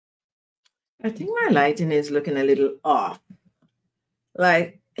I think my lighting is looking a little off,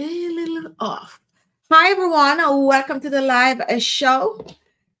 like a little off. Hi, everyone. Welcome to the live show.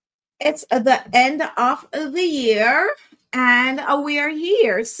 It's the end of the year, and we are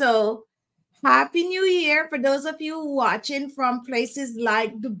here. So, Happy New Year for those of you watching from places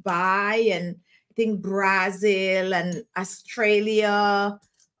like Dubai and I think Brazil and Australia,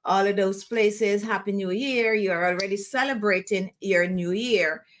 all of those places. Happy New Year. You're already celebrating your new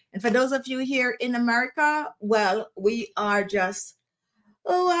year. And for those of you here in America, well, we are just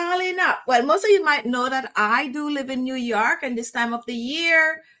wilding up. Well, most of you might know that I do live in New York, and this time of the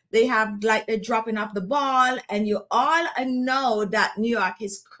year, they have like the dropping off the ball, and you all know that New York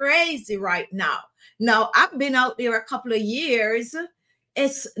is crazy right now. Now, I've been out there a couple of years.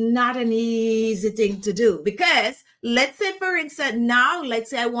 It's not an easy thing to do because let's say, for instance, now,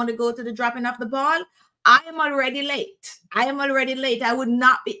 let's say I want to go to the dropping off the ball. I am already late. I am already late. I would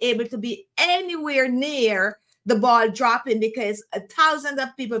not be able to be anywhere near the ball dropping because thousands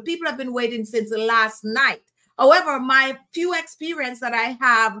of people have been waiting since last night. However, my few experience that I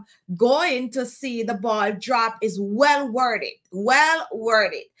have going to see the ball drop is well worth it. Well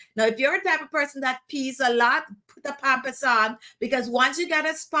worth it. Now, if you're a type of person that pees a lot, put the Pampers on because once you get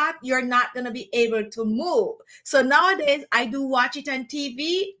a spot, you're not going to be able to move. So nowadays, I do watch it on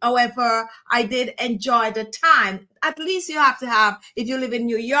TV. However, I did enjoy the time. At least you have to have, if you live in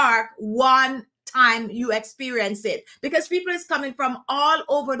New York, one time you experience it because people is coming from all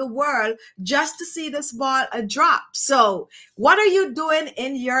over the world just to see this ball drop. So what are you doing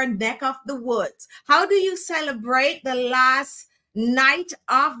in your neck of the woods? How do you celebrate the last night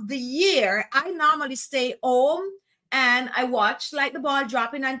of the year? I normally stay home and I watch like the ball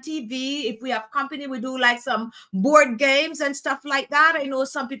dropping on TV. If we have company, we do like some board games and stuff like that. I know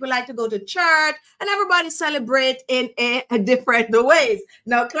some people like to go to church and everybody celebrate in a different ways.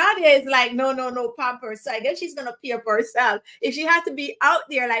 Now, Claudia is like, no, Pampers. So I guess she's going to pee up herself. If she had to be out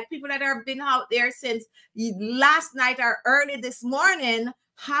there, like people that have been out there since last night or early this morning,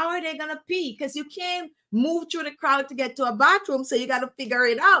 how are they going to pee? Because you can't move through the crowd to get to a bathroom. So you got to figure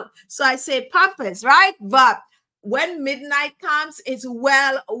it out. So I say Pampers, right? But when midnight comes, it's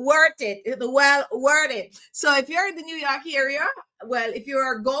well worth it. It's well worth it. So if you're in the New York area, well, if you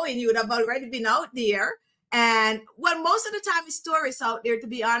are going, you would have already been out there. And well, most of the time it's tourists out there, to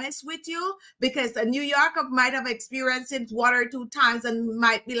be honest with you, because the New Yorker might have experienced it one or two times and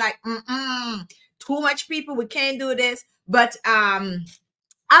might be like, too much people, we can't do this. But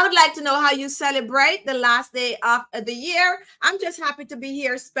I would like to know how you celebrate the last day of the year. I'm just happy to be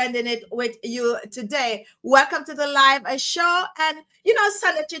here spending it with you today. Welcome to the live show. And, you know,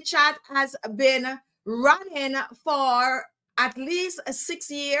 Sunday Chit Chat has been running for at least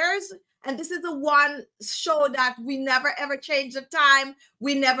 6 years. And this is the one show that we never ever change the time.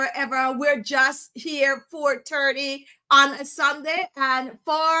 We're just here 4:30 on a Sunday. And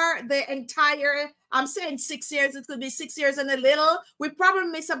for the entire, I'm saying 6 years, it could be 6 years and a little. We probably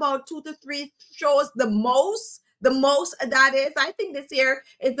miss about 2 to 3 shows the most that is. I think this year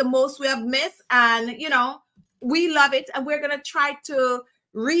is the most we have missed. And, you know, we love it. And we're going to try to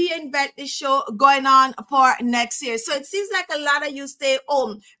reinvent this show going on for next year. So it seems like a lot of you stay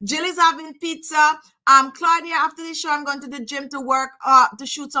home. Jill is having pizza. Claudia, after the show, I'm going to the gym to work, to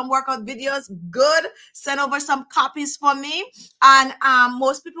shoot some workout videos. Good. Send over some copies for me. And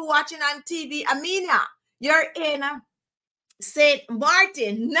most people watching on TV, Amina, you're in St.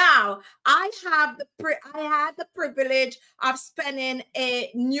 Martin. Now, I had the privilege of spending a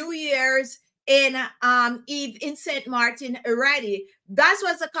New Year's Eve in St. Martin already. That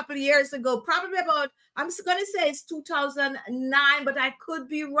was a couple of years ago, probably about, I'm going to say it's 2009, but I could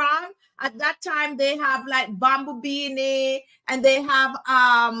be wrong. At that time, they have like Bamboo Beanie, and they have,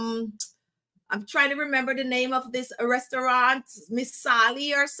 I'm trying to remember the name of this restaurant, Miss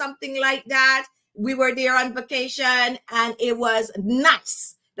Sally or something like that. We were there on vacation, and it was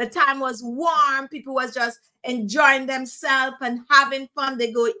nice. The time was warm. People was just enjoying themselves and having fun.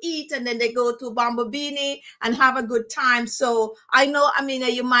 They go eat and then they go to Bamboo and have a good time. So I know, I mean,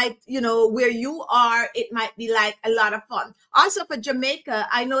 you might, you know, where you are, it might be like a lot of fun. Also for Jamaica,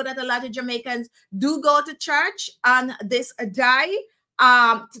 I know that a lot of Jamaicans do go to church on this day.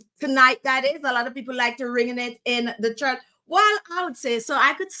 Tonight, that is. A lot of people like to ring it in the church. Well, I would say, so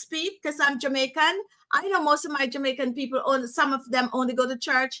I could speak because I'm Jamaican. I know most of my Jamaican people, some of them only go to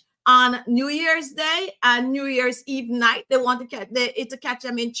church on New Year's Day and New Year's Eve night. They want to catch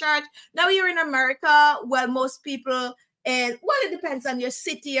them in church. Now here in America, well, most people is, well, it depends on your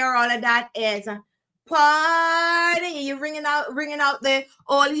city or all of that is. party. You're ringing out the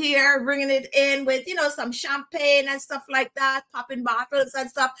all here, bringing it in with, you know, some champagne and stuff like that, popping bottles and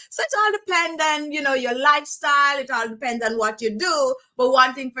stuff. So it all depends on, you know, your lifestyle. It all depends on what you do. But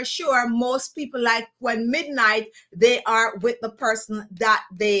one thing for sure, most people, like when midnight, they are with the person that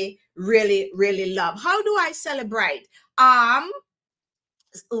they really, really love. How do I celebrate?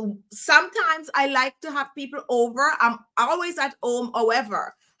 Sometimes I like to have people over. I'm always at home.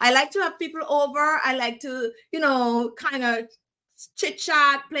 However, I like to have people over. I like to, you know, kind of chit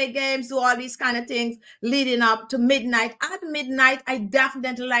chat, play games, do all these kind of things leading up to midnight. At midnight, I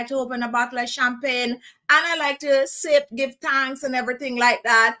definitely like to open a bottle of champagne, and I like to sip, give thanks and everything like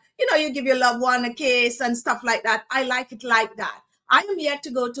that. You know, you give your loved one a kiss and stuff like that. I like it like that. I am yet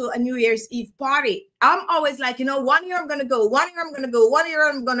to go to a New Year's Eve party. I'm always like, you know, 1 year I'm going to go, 1 year I'm going to go, 1 year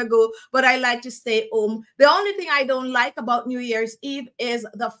I'm going to go, but I like to stay home. The only thing I don't like about New Year's Eve is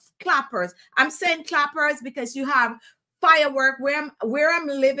the clappers. I'm saying clappers because you have firework where I'm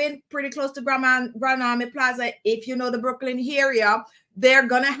living, pretty close to Grand Army Plaza. If you know the Brooklyn area, they're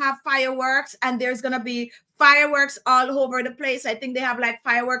going to have fireworks, and there's going to be fireworks all over the place. I think they have like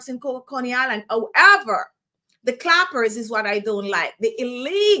fireworks in Coney Island. However, the clappers is what I don't like. The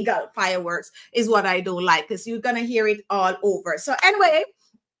illegal fireworks is what I don't like, because you're going to hear it all over. So anyway,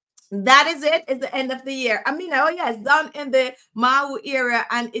 that is it. It's the end of the year. I mean, oh yes, down in the Mau area,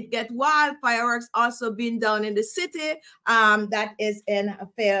 and it get wild. Fireworks also been down in the city. That is in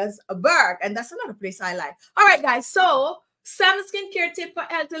Fayersburg, and that's another place I like. All right, guys. So 7 skincare tip for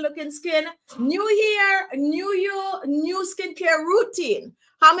healthy looking skin. New year, new you, new skincare routine.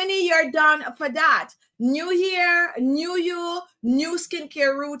 How many you're done for that? New year, new you, new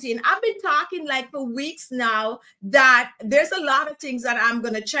skincare routine. I've been talking like for weeks now that there's a lot of things that I'm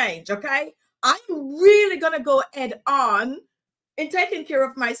going to change, okay? I'm really going to go head on in taking care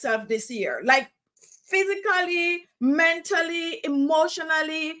of myself this year. Like physically, mentally,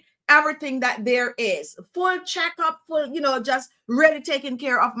 emotionally, everything that there is. Full checkup, full, you know, just really taking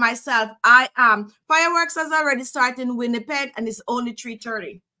care of myself. I am. Fireworks has already started in Winnipeg, and it's only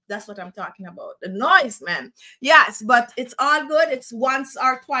 3:30. That's what I'm talking about. The noise, man. Yes, but it's all good. It's once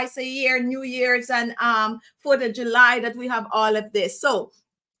or twice a year, New Year's and 4th of July, that we have all of this. So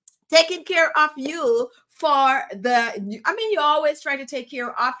taking care of you for the, I mean, you always try to take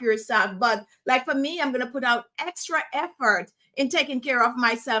care of yourself, but like for me, I'm going to put out extra effort in taking care of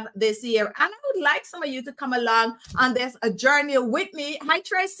myself this year. And I would like some of you to come along on this journey with me. Hi,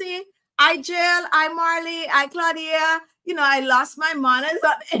 Tracy. Hi, Jill. Hi, Marley. Hi, Claudia. You know, I lost my manners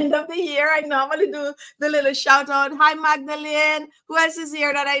at the end of the year. I normally do the little shout out. Hi, Magdalene. Who else is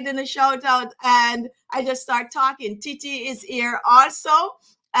here that I didn't shout out? And I just start talking. Titi is here also.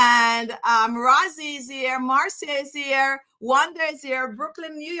 And Rosie is here. Marcia is here. Wanda is here.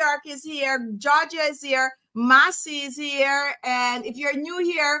 Brooklyn, New York is here. Georgia is here. Massey is here. And if you're new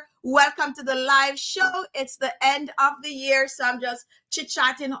here, welcome to the live show. It's the end of the year, so I'm just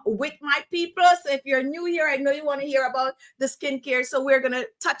chit-chatting with my people. So if you're new here, I know you want to hear about the skincare, so we're going to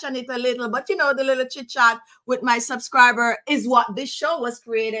touch on it a little. But, you know, the little chit-chat with my subscriber is what this show was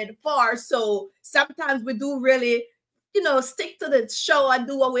created for. So sometimes we do really, you know, stick to the show and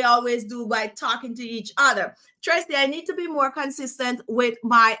do what we always do by talking to each other. Tracy, I need to be more consistent with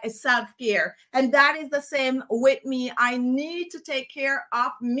my self-care. And that is the same with me. I need to take care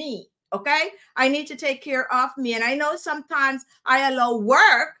of me, okay? I need to take care of me. And I know sometimes I allow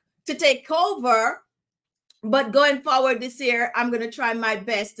work to take over, but going forward this year, I'm going to try my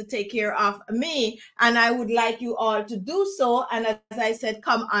best to take care of me. And I would like you all to do so. And as I said,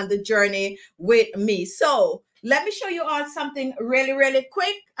 come on the journey with me. So let me show you all something really, really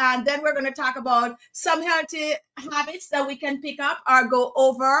quick. And then we're going to talk about some healthy habits that we can pick up or go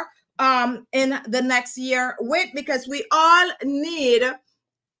over in the next year with, because we all need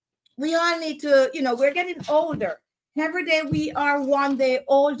to, you know, we're getting older. Every day we are one day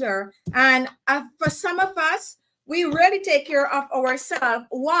older. And for some of us, we really take care of ourselves,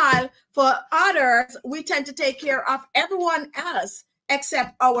 while for others, we tend to take care of everyone else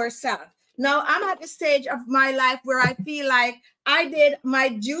except ourselves. Now, I'm at the stage of my life where I feel like I did my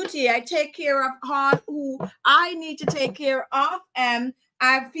duty. I take care of all who I need to take care of. And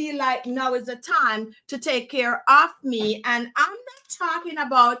I feel like now is the time to take care of me. And I'm not talking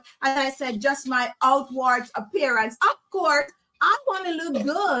about, as I said, just my outward appearance. Of course, I want to look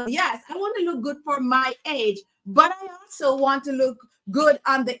good. Yes, I want to look good for my age. But I also want to look good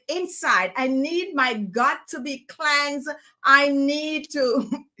on the inside. I need my gut to be cleansed. I need to,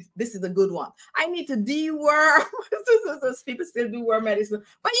 this is a good one. I need to deworm. People still do worm medicine.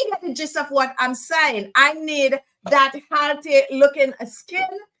 But you get the gist of what I'm saying. I need that healthy looking skin.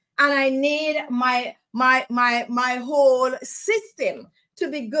 and I need my whole system to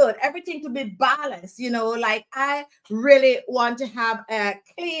be good, everything to be balanced, you know, like I really want to have a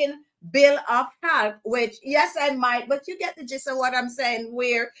clean bill of health, which yes, I might, but you get the gist of what I'm saying,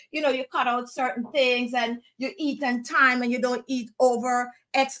 where, you know, you cut out certain things and you eat in time and you don't eat over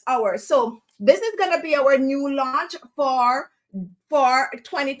X hours. So this is going to be our new launch for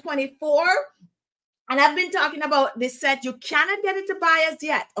 2024. And I've been talking about this set. You cannot get it to buy as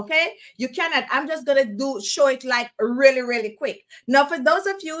yet, okay? You cannot. I'm just going to show it like really, really quick. Now, for those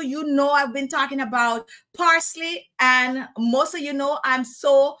of you, you know I've been talking about parsley, and most of you know I'm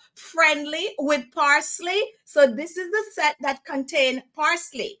so friendly with parsley. So this is the set that contains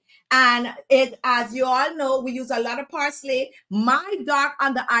parsley. And it, as you all know, we use a lot of parsley. My dark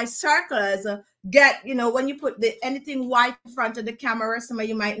under eye circles get, you know, when you put anything white in front of the camera, some of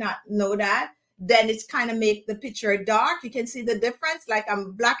you might not know that, then it's kind of make the picture dark. You can see the difference, like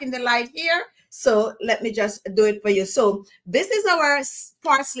I'm blocking the light here. So let me just do it for you. So this is our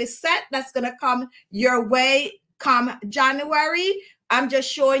parsley set that's going to come your way come January. I'm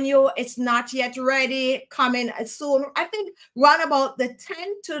just showing you it's not yet ready, coming soon. I think around about the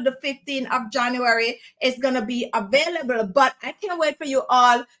 10th to the 15th of January is going to be available. But I can't wait for you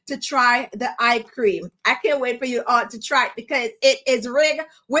all to try the eye cream. I can't wait for you all to try it because it is rigged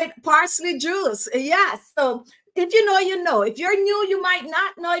with parsley juice. Yes. So if you know, you know. If you're new, you might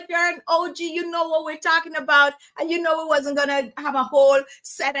not know. If you're an OG, you know what we're talking about. And you know we wasn't going to have a whole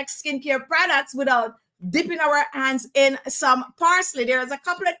set of skincare products without dipping our hands in some parsley. There's a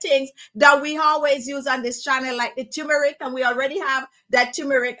couple of things that we always use on this channel, like the turmeric, and we already have that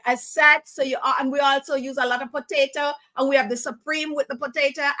turmeric as set. So and we also use a lot of potato, and we have the supreme with the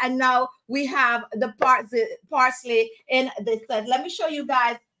potato, and now we have the parsley in this set. Let me show you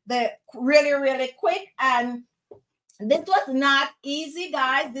guys the really, really quick. And this was not easy,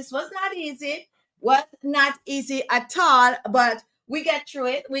 guys. This was not easy. Was not easy at all, but we get through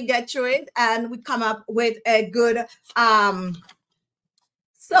it. We get through it, and we come up with a good.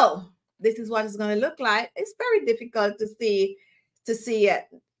 So this is what it's going to look like. It's very difficult to see it.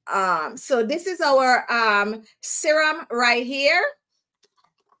 So this is our serum right here.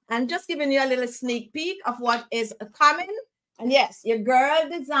 I'm just giving you a little sneak peek of what is coming. And yes, your girl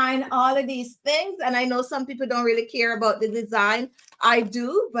designed all of these things. And I know some people don't really care about the design. I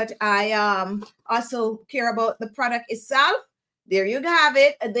do, but I also care about the product itself. There you have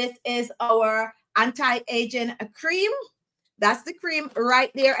it. This is our anti-aging cream. That's the cream right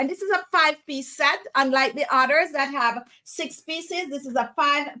there. And this is a 5-piece set. Unlike the others that have 6 pieces, this is a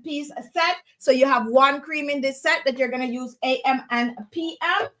 5-piece set. So you have one cream in this set that you're going to use AM and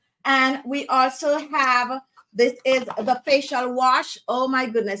PM. And we also have, this is the facial wash. Oh my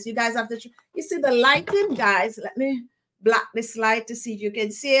goodness. You guys have to, you see the lighting, guys? Let me block this light to see if you can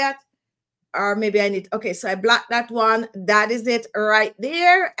see it. Or maybe I need, okay, so I blocked that one. That is it right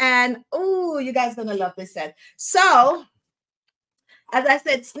there. And oh, you guys gonna love this set. So as I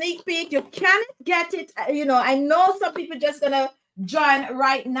said, sneak peek, you can't get it. You know, I know some people just gonna join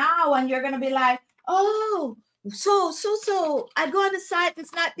right now and you're gonna be like, oh, so I go on the site,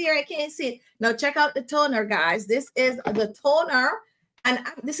 it's not there, I can't see it. Now check out the toner, guys. This is the toner. And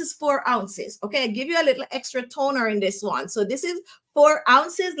this is 4 ounces. Okay, I give you a little extra toner in this one. So this is 4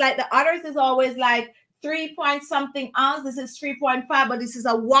 ounces. Like the others is always like 3 point something ounce. This is 3.5, but this is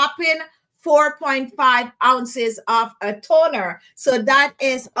a whopping 4.5 ounces of a toner. So that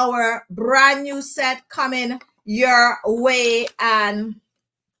is our brand new set coming your way. And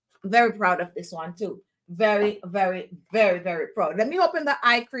very proud of this one too. Very, very, very, very proud. Let me open the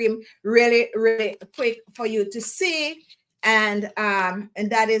eye cream really, really quick for you to see. And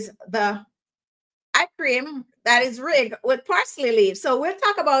that is the eye cream that is rigged with parsley leaves. So we'll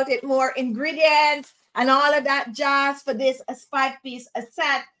talk about it more, ingredients and all of that jazz for this 5-piece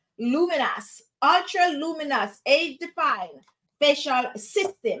set. Luminous, ultra luminous, age-defying facial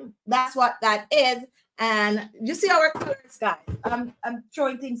system. That's what that is. And you see our colors, guys. I'm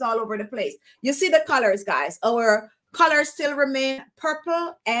throwing things all over the place. You see the colors, guys. Our colors still remain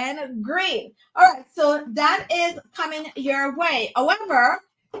purple and green. All right, so that is coming your way. However,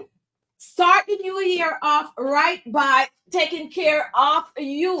 start the new year off right by taking care of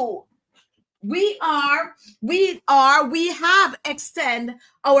you. We have extend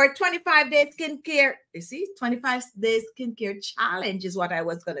our 25-day skincare. You see, 25-day skincare challenge is what I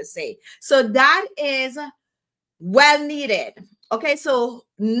was going to say. So that is well needed. Okay, so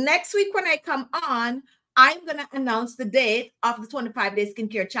next week when I come on, I'm going to announce the date of the 25-day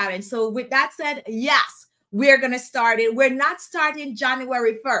skincare challenge. So with that said, yes, we're going to start it. We're not starting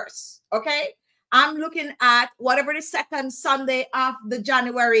January 1st. Okay. I'm looking at whatever the second Sunday of the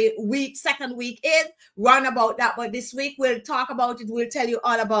January week, second week is, run about that. But this week we'll talk about it. We'll tell you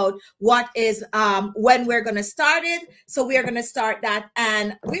all about what is when we're going to start it. So we are going to start that,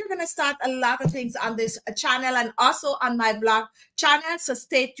 and we're going to start a lot of things on this channel and also on my blog channel. So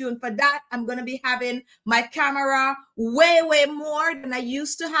stay tuned for that. I'm going to be having my camera way more than I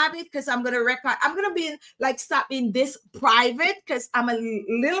used to have it, because I'm going to record. I'm going to be like stop being this private, because I'm a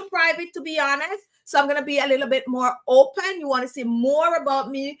little private, to be honest. So I'm going to be a little bit more open. You want to see more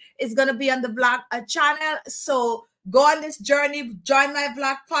about me, it's going to be on the vlog channel. So go on this journey, join my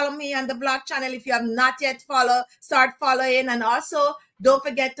vlog, follow me on the vlog channel. If you have not yet followed, start following. And also don't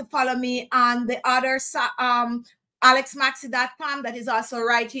forget to follow me on the other ALESMAXii.com. that is also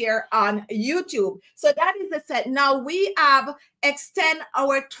right here on YouTube. So that is the set. Now we have extend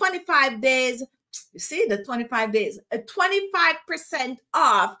our 25 days. You see the 25 days, 25%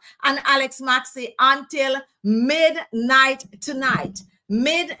 off on ALESMAXii until midnight tonight.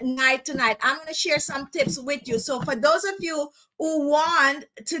 Midnight tonight. I'm going to share some tips with you. So for those of you who want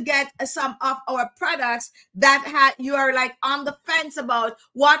to get some of our products that you are like on the fence about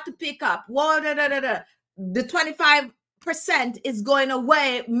what to pick up, the 25% is going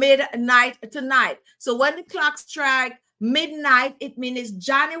away midnight tonight. So when the clock strikes midnight, it means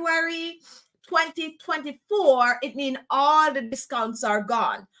January 2024, it means all the discounts are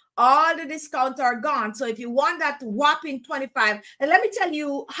gone. All the discounts are gone. So if you want that whopping 25, and let me tell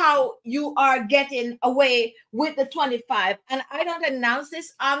you how you are getting away with the 25. And I don't announce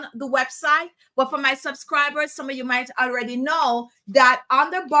this on the website, but for my subscribers, some of you might already know that on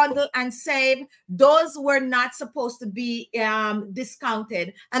the bundle and save, those were not supposed to be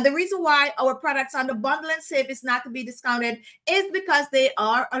discounted. And the reason why our products on the bundle and save is not to be discounted is because they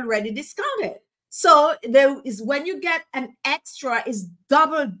are already discounted. So there is, when you get an extra, is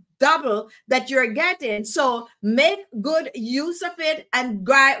double that you're getting. So make good use of it and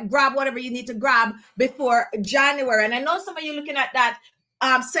grab whatever you need to grab before January. And I know some of you looking at that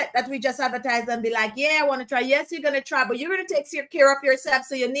set that we just advertised and be like, yeah, I want to try. Yes, you're going to try, but you're going to take care of yourself.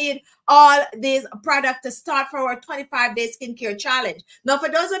 So you need all these products to start for our 25-day skincare challenge. Now, for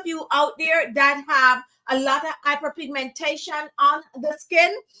those of you out there that have a lot of hyperpigmentation on the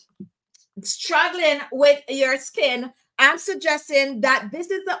skin, struggling with your skin, I'm suggesting that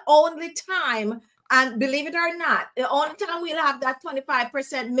this is the only time, and believe it or not, the only time we'll have that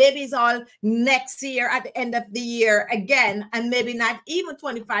 25%, maybe it's all next year at the end of the year again, and maybe not even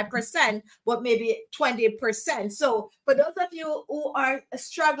 25%, but maybe 20%. So for those of you who are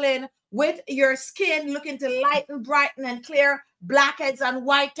struggling with your skin, looking to lighten, brighten, and clear blackheads and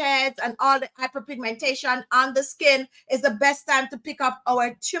whiteheads and all the hyperpigmentation on the skin, is the best time to pick up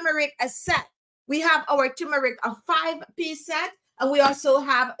our turmeric set. We have our turmeric a 5-piece set, and we also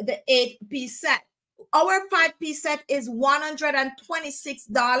have the 8-piece set. Our 5-piece set is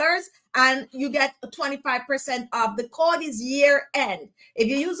 $126, and you get 25% off. The code is year end. If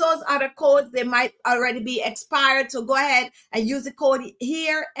you use those other codes, they might already be expired. So go ahead and use the code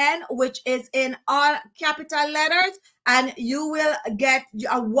year end, which is in all capital letters, and you will get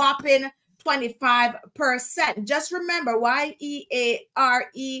a whopping 25%. Just remember, YEAREND.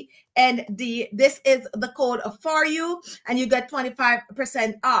 This is the code for you, and you get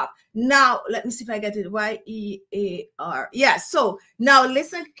 25% off. Now, let me see if I get it. YEAR. Yes. So now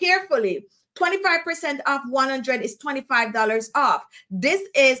listen carefully. 25% off 100 is $25 off. This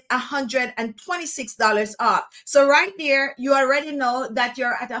is $126 off. So right there, you already know that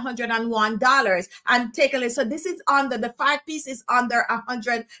you're at $101. And take a look. So this is under, the 5-piece is under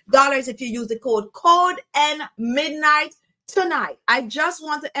 $100 if you use the code and midnight tonight. I just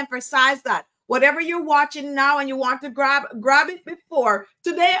want to emphasize that. Whatever you're watching now and you want to grab it before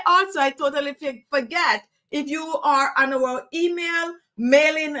today. Also, I totally forget, if you are on our email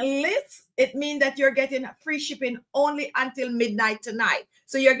mailing list, it means that you're getting free shipping only until midnight tonight.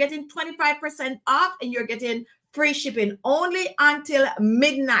 So you're getting 25% off, and you're getting free shipping only until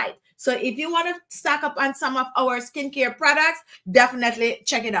midnight. So if you want to stock up on some of our skincare products, definitely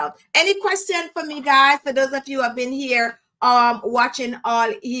check it out. Any question for me, guys? For those of you who have been here watching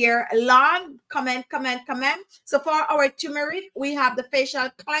all year long, comment. So for our turmeric, we have the facial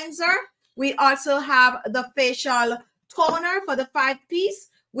cleanser. We also have the facial toner for the 5-piece.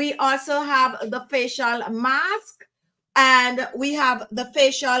 We also have the facial mask, and we have the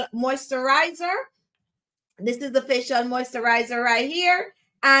facial moisturizer. This is the facial moisturizer right here.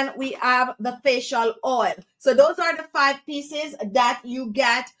 And we have the facial oil. So those are the 5 pieces that you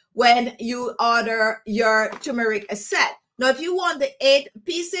get when you order your turmeric set. Now, if you want the 8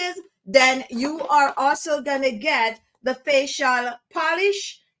 pieces, then you are also going to get the facial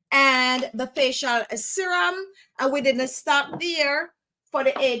polish and the facial serum. And we didn't stop there. For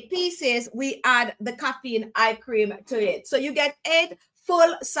the 8 pieces, we add the caffeine eye cream to it. So you get 8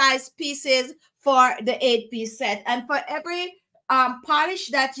 full-size pieces for the 8-piece set. And for every polish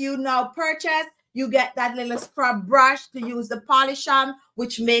that you now purchase, you get that little scrub brush to use the polish on,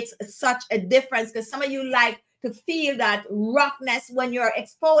 which makes such a difference because some of you like to feel that roughness when you're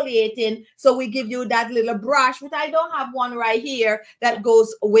exfoliating. So we give you that little brush, which I don't have one right here that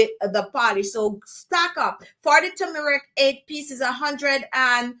goes with the polish. So stock up. For the turmeric 8 pieces, $100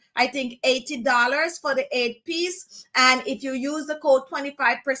 and I think $80 for the 8 piece. And if you use the code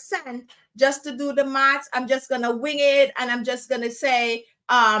 25%, just to do the maths, I'm just gonna wing it and I'm just gonna say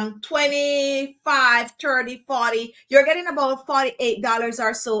 25, 30, 40. You're getting about $48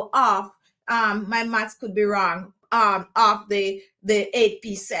 or so off. My maths could be wrong, of the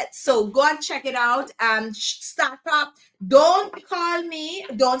 8-piece set. So go and check it out and stock up. Don't call me,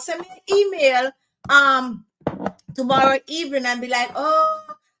 don't send me an email tomorrow evening and be like, oh,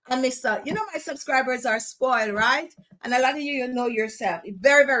 I missed out. You know, my subscribers are spoiled, right? And a lot of you know yourself,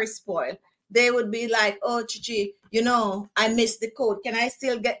 very, very spoiled. They would be like, oh, Khichi, you know, I missed the code. Can I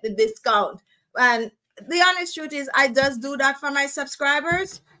still get the discount? And the honest truth is I just do that for my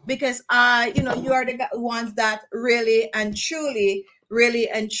subscribers because, you know, you are the ones that really and truly,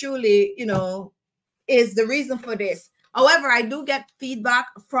 you know, is the reason for this. However, I do get feedback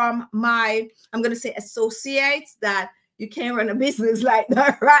from my, I'm going to say associates, that you can't run a business like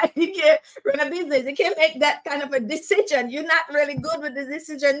that, right? You can't run a business. You can't make that kind of a decision. You're not really good with the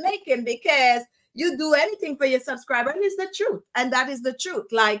decision making because you do anything for your subscriber, and it's the truth. And that is the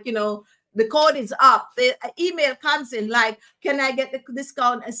truth. Like, you know, the code is up. The email comes in like, can I get the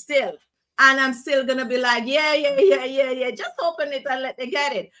discount still? And I'm still going to be like, yeah. Just open it and let them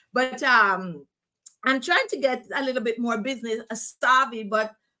get it. But I'm trying to get a little bit more business savvy,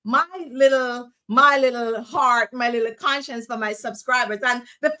 but my little heart, my little conscience for my subscribers. And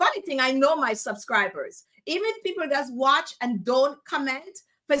the funny thing, I know my subscribers, even people that watch and don't comment,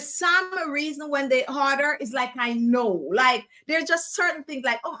 for some reason when they order, it's like I know, like there's just certain things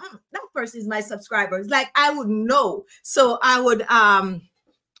like, oh, that person is my subscriber. It's like I would know. So I would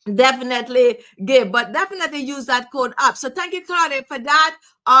definitely give, but definitely use that code up. So thank you, Claudia, for that.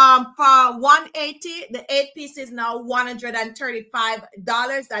 For 180, the 8 piece is now $135,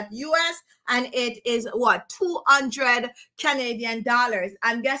 that US, and it is what, 200 Canadian dollars.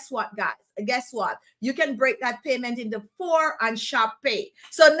 And guess what, guys? Guess what? You can break that payment into 4 and shop pay.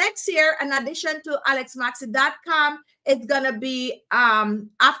 So next year, in addition to ALESMAXii.com, it's gonna be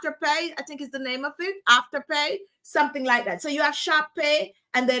Afterpay. I think is the name of it, Afterpay, something like that. So you have shop pay,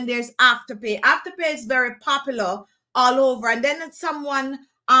 and then there's Afterpay. Afterpay is very popular all over. And then someone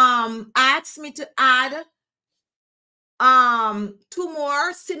asked me to add 2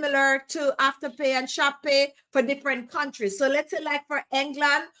 more similar to Afterpay and ShopPay for different countries. So let's say like for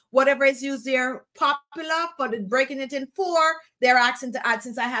England, whatever is used there popular for the breaking it in 4, they're asking to add,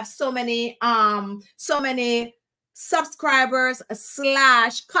 since I have so many subscribers /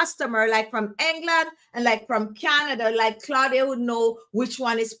 customer, like from England and like from Canada, like Claudia would know which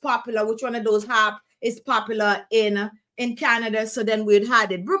one is popular, which one of those app is popular in Canada. So then we'd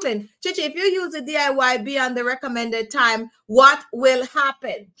had it. Brooklyn, Khichi, if you use the DIY beyond the recommended time, what will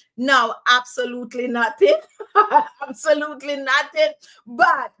happen? No, absolutely nothing. Absolutely nothing.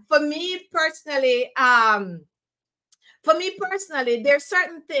 But for me personally, there's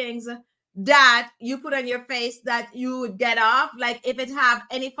certain things that you put on your face that you would get off, like if it have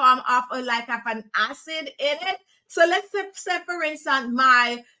any form of like of an acid in it. So let's say for instance,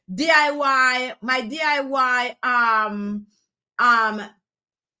 my DIY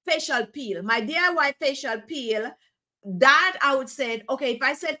facial peel, that I would say, okay, if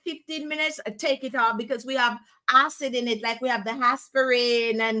I said 15 minutes, take it off because we have acid in it, like we have the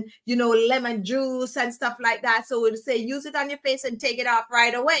aspirin and, you know, lemon juice and stuff like that. So we'd say use it on your face and take it off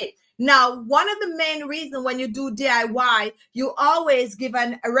right away. Now, one of the main reasons when you do DIY, you always give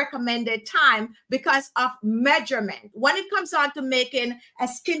a recommended time because of measurement. When it comes on to making a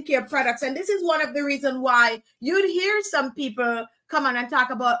skincare products, and this is one of the reasons why you'd hear some people come on and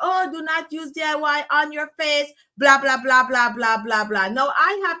talk about, oh, do not use DIY on your face, blah, blah, blah, blah, blah, blah, blah. Now,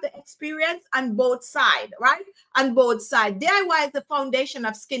 I have the experience on both sides, right? On both sides. DIY is the foundation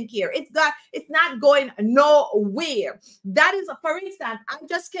of skincare. It's not going nowhere. That is, for instance, I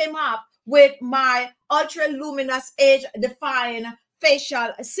just came up with my ultra luminous age defying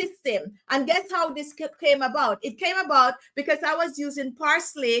facial system. And guess how this came about? It came about because I was using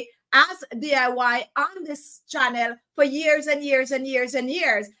parsley as DIY on this channel for years and years and years and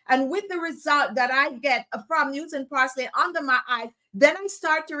years. And with the result that I get from using parsley under my eyes, Then I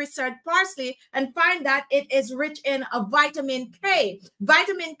start to research parsley and find that it is rich in a vitamin K.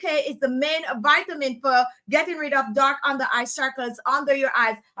 Vitamin K is the main vitamin for getting rid of dark under eye circles under your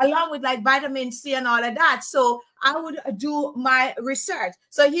eyes, along with like vitamin C and all of that. So I would do my research.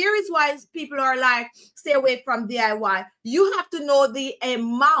 So here is why people are like, stay away from DIY. You have to know the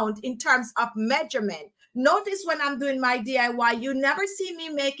amount in terms of measurement. Notice when I'm doing my DIY, you never see me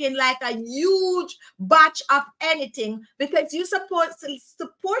making like a huge batch of anything, because you're supposed to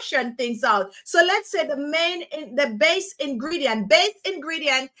portion things out. So let's say the base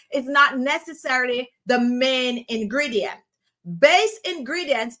ingredient is not necessarily the main ingredient. Base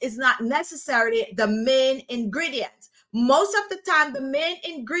ingredients is not necessarily the main ingredients. Most of the time, the main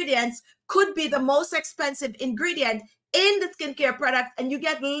ingredients could be the most expensive ingredient in the skincare product, and you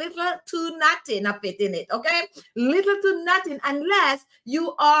get little to nothing of it in it, okay? Little to nothing, unless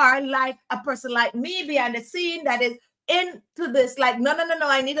you are like a person like me behind the scene that is into this, like, no,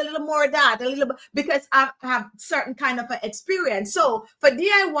 I need a little more of that, a little, because I have certain kind of experience. So for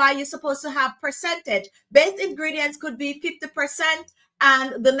DIY, you're supposed to have percentage. Base ingredients could be 50%,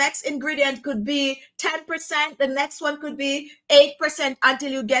 and the next ingredient could be 10%. The next one could be 8%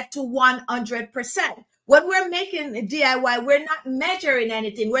 until you get to 100%. When we're making DIY, we're not measuring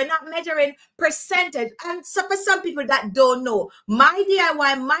anything. We're not measuring percentage. And so for some people that don't know, my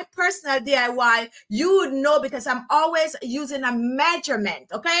DIY, my personal DIY, you would know, because I'm always using a measurement,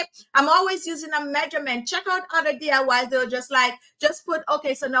 okay? I'm always using a measurement. Check out other DIYs. They'll just put,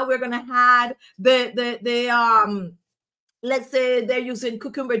 okay, so now we're going to add let's say they're using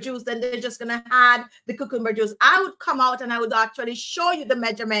cucumber juice, then they're just going to add the cucumber juice. I would come out and I would actually show you the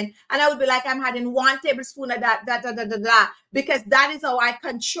measurement, and I would be like, I'm adding 1 tablespoon of that, because that is how I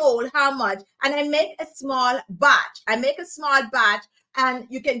control how much. And I make a small batch. And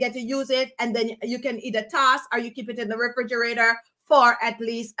you can get to use it, and then you can either toss or you keep it in the refrigerator for at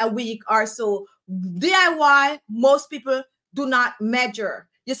least a week or so. DIY, most people do not measure.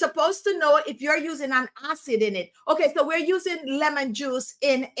 You're supposed to know if you're using an acid in it. Okay, so we're using lemon juice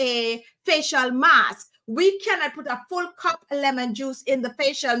in a facial mask. We cannot put a full cup of lemon juice in the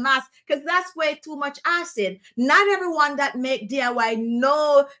facial mask, because that's way too much acid. Not everyone that make DIY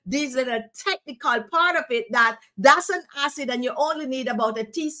know these little technical part of it, that's an acid and you only need about a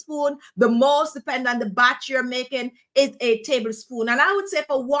teaspoon. The most, depending on the batch you're making, is a tablespoon. And I would say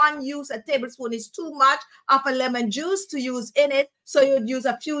for one use, a tablespoon is too much of a lemon juice to use in it. So you'd use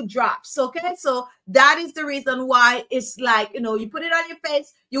a few drops, okay? So that is the reason why it's like, you know, you put it on your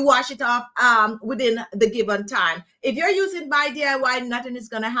face, you wash it off within the given time. If you're using my DIY, nothing is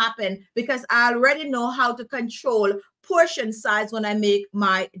going to happen, because I already know how to control portion size when I make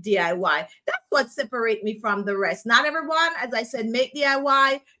my DIY. That's what separates me from the rest. Not everyone, as I said, make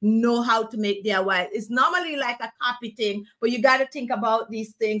DIY, know how to make DIY. It's normally like a copy thing, but you got to think about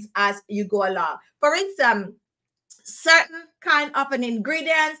these things as you go along. For instance, certain kind of an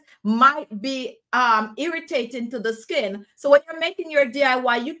ingredients might be irritating to the skin. So when you're making your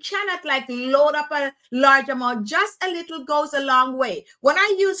DIY, you cannot like load up a large amount. Just a little goes a long way. When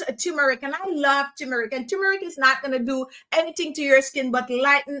I use turmeric, and I love turmeric, and turmeric is not going to do anything to your skin but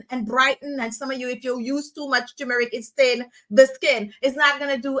lighten and brighten. And some of you, if you use too much turmeric, it stain the skin. It's not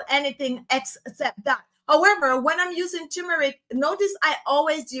going to do anything except that. However, when I'm using turmeric, notice I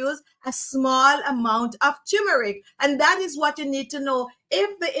always use a small amount of turmeric. And that is what you need to know.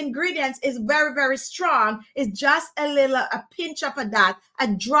 If the ingredients is very, very strong, it's just a pinch of that, a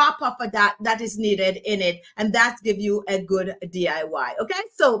drop of that is needed in it. And that's give you a good DIY. Okay,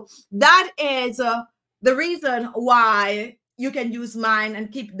 so that is the reason why you can use mine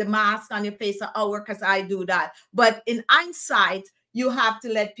and keep the mask on your face an hour, because I do that. But in hindsight, you have to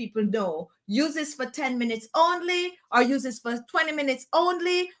let people know, use this for 10 minutes only, or use this for 20 minutes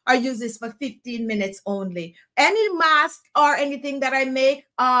only, or use this for 15 minutes only. Any mask or anything that I make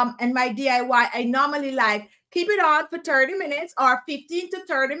and my DIY, I normally like keep it on for 30 minutes or 15 to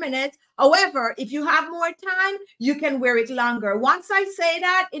 30 minutes. However, if you have more time, you can wear it longer. Once I say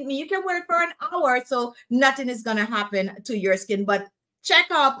that, it means you can wear it for an hour, so nothing is going to happen to your skin. But check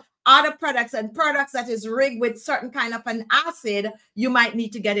out other products and products that is rigged with certain kind of an acid. You might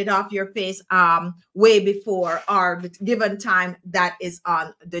need to get it off your face way before or the given time that is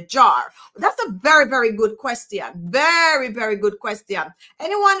on the jar. That's a very, very good question. Very, very good question.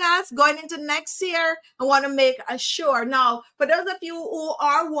 Anyone else going into next year? I want to make sure. Now, for those of you who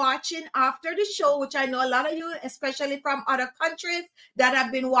are watching after the show, which I know a lot of you, especially from other countries that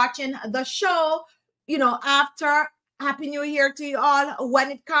have been watching the show, you know, after Happy New Year to you all when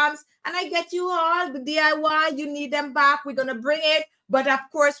it comes. And I get you all, the DIY, you need them back. We're going to bring it But of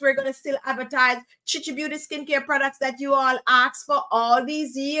course, we're going to still advertise Khichi Beauty skincare products that you all asked for all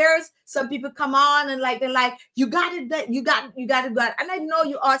these years. Some people come on and like, they're like, you got it, you got it. And I know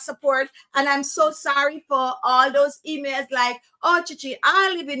you all support. And I'm so sorry for all those emails like, oh, Khichi,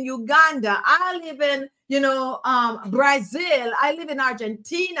 I live in Uganda. I live in, Brazil. I live in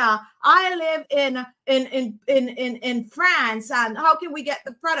Argentina. I live in France. And how can we get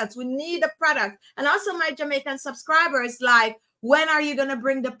the products? We need the product. And also my Jamaican subscribers, like, when are you going to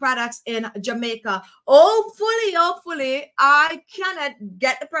bring the products in Jamaica? Hopefully, I cannot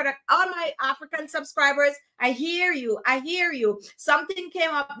get the product. All my African subscribers, I hear you. Something came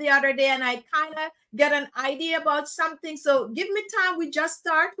up the other day and I kind of get an idea about something. So give me time. We just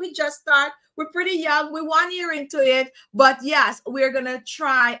start. We're pretty young. We're 1 year into it. But yes, we're going to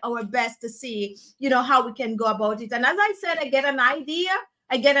try our best to see, how we can go about it. And as I said, I get an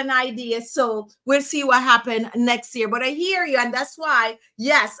idea. So we'll see what happens next year. But I hear you. And that's why,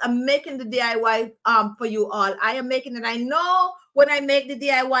 yes, I'm making the DIY for you all. I am making it. I know when I make the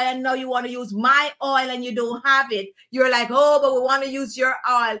DIY, I know you want to use my oil and you don't have it. You're like, oh, but we want to use your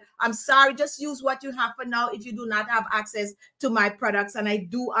oil. I'm sorry. Just use what you have for now if you do not have access to my products. And I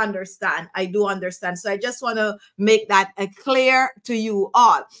do understand. So I just want to make that clear to you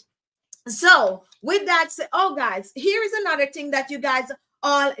all. So with that said, oh, guys, here is another thing that you guys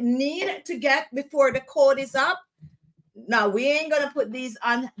all need to get before the code is up. Now, we ain't going to put these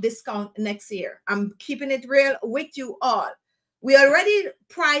on discount next year. I'm keeping it real with you all. We already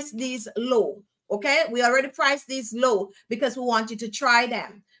priced these low, okay? We already priced these low because we want you to try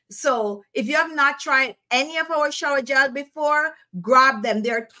them. So if you have not tried any of our shower gel before, grab them.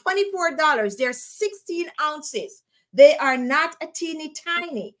 They're $24. They're 16 ounces. They are not a teeny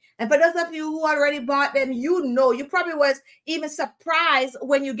tiny. And for those of you who already bought them, you probably was even surprised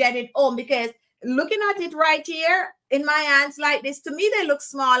when you get it home, because looking at it right here in my hands like this, to me, they look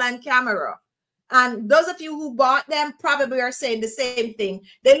small on camera. And those of you who bought them probably are saying the same thing.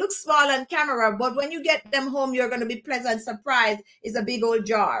 They look small on camera, but when you get them home, you're going to be pleasant surprised. It's a big old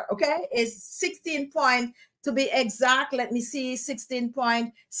jar, okay? It's 16 point. To be exact, let me see, 16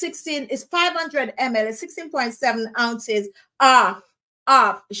 is 500 ml, 16.7 ounces of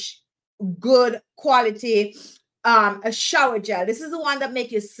good quality a shower gel. This is the one that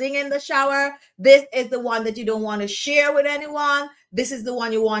make you sing in the shower. This is the one that you don't want to share with anyone. This is the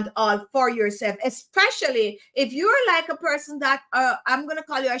one you want all for yourself, especially if you're like a person that I'm going to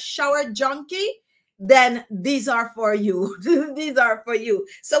call you a shower junkie. Then these are for you. These are for you.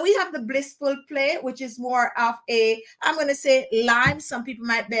 So we have the Blissful Play, which is more of I'm going to say lime. Some people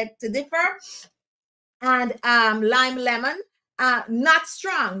might beg to differ. And lime lemon. Not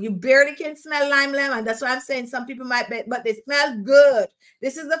strong. You barely can smell lime lemon. That's what I'm saying. Some people might bet, but they smell good.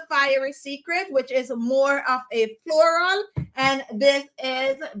 This is the Fiery Secret, which is more of a floral, and this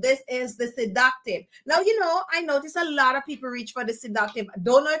is the Seductive. Now, I notice a lot of people reach for the Seductive.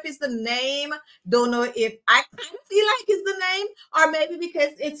 Don't know if it's the name. Don't know if I kind of feel like it's the name, or maybe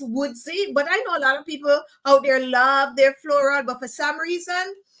because it's woodsy. But I know a lot of people out there love their floral, but for some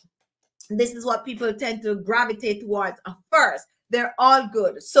reason, this is what people tend to gravitate towards first. They're all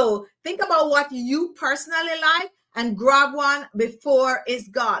good. So think about what you personally like and grab one before it's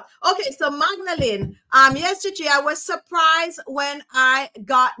gone. Okay, so Magdalene, yes, Khichi, I was surprised when I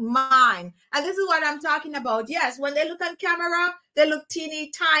got mine. And this is what I'm talking about. Yes, when they look on camera, they look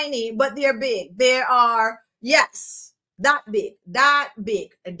teeny tiny, but they're big. They are, yes, that big,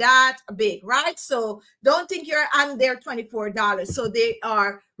 right? So don't think you're under $24. So they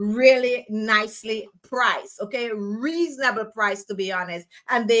are really nicely priced, okay? Reasonable price, to be honest.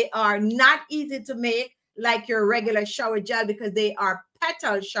 And they are not easy to make like your regular shower gel, because they are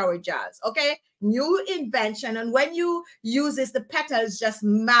petal shower gels, okay? New invention. And when you use this, the petals just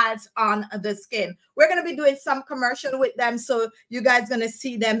melt on the skin. We're going to be doing some commercial with them, so you guys going to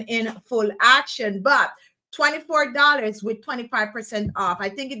see them in full action. But $24 with 25% off. I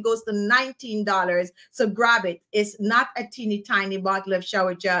think it goes to $19. So grab it. It's not a teeny tiny bottle of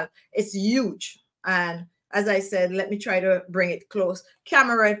shower gel. It's huge. And as I said, let me try to bring it close.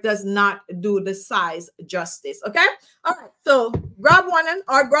 Camera does not do the size justice. Okay. All right. So grab one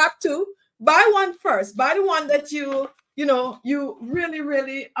or grab two. Buy one first. Buy the one that you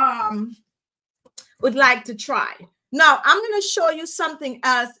really would like to try. Now I'm going to show you something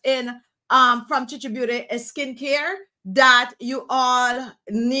else from Khichi Beauty skincare that you all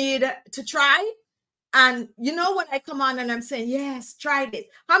need to try. And when I come on and I'm saying, yes, try this.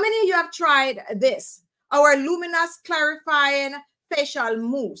 How many of you have tried this? Our Luminous Clarifying Facial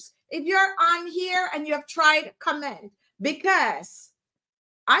Mousse. If you're on here and you have tried, comment, because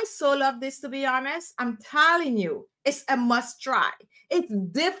I so love this, to be honest. I'm telling you, it's a must try. It's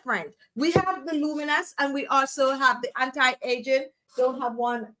different. We have the luminous and we also have the anti-aging. Don't have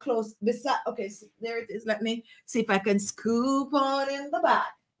one close beside. Okay, so there it is. Let me see if I can scoop on in the back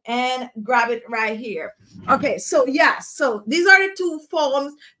and grab it right here. Okay, so yeah, so these are the two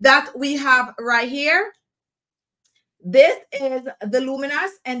foams that we have right here. This is the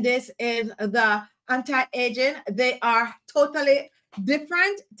luminous and this is the anti-aging. They are totally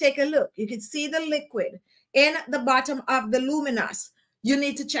different. Take a look. You can see the liquid in the bottom of the luminous. You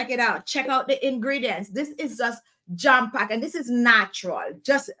need to check it out. Check out the ingredients. This is just jam pack, and this is natural,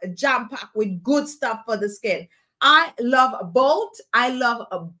 just jam pack with good stuff for the skin. I love both. I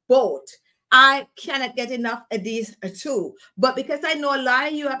love both. I cannot get enough of these two. But because I know a lot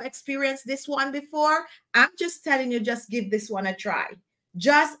of you have experienced this one before, I'm just telling you, just give this one a try.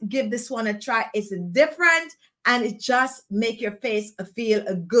 Just give this one a try. It's different and it just make your face feel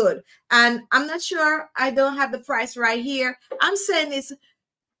good. And I'm not sure, I don't have the price right here. I'm saying it's,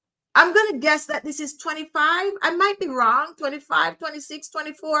 I'm going to guess that this is 25. I might be wrong. 25, 26,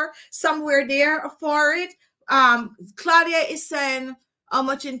 24, somewhere there for it. Claudia is saying how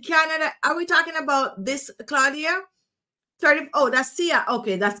much in Canada. Are we talking about this, Claudia? 30. Oh, that's Sia.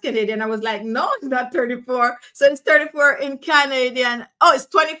 Okay, that's Canadian. I was like, no, it's not 34. So it's 34 in Canadian. Oh, it's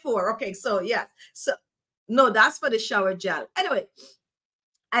 24. Okay, so yeah. So no, that's for the shower gel. Anyway,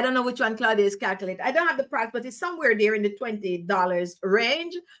 I don't know which one Claudia is calculating. I don't have the price, but it's somewhere there in the $20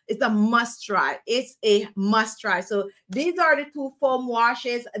 range. It's a must try. It's a must try. So these are the two foam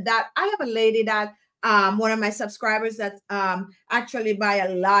washes that I have a lady that one of my subscribers that actually buy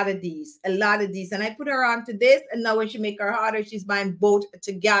a lot of these, and I put her on to this, and now when she make her order, she's buying both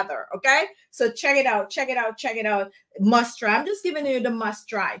together. Okay, so check it out, check it out, check it out. Must try. I'm just giving you the must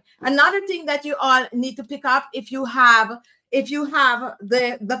try. Another thing that you all need to pick up if you have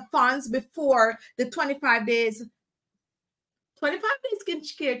the funds before the 25 days 25 days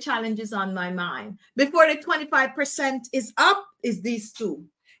skincare challenges on my mind. Before the 25% is up, is these two.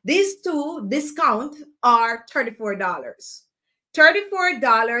 These two discount are $34.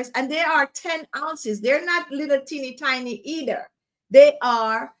 $34, and they are 10 ounces. They're not little teeny tiny either. They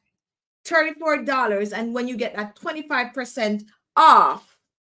are $34. And when you get that 25% off,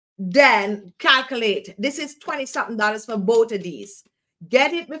 then calculate. This is $20-something for both of these.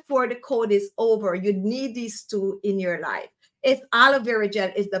 Get it before the code is over. You need these two in your life. It's aloe vera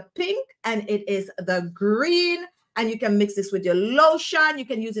gel is the pink and it is the green. And you can mix this with your lotion. You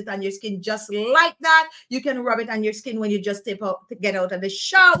can use it on your skin just like that. You can rub it on your skin when you just get out of the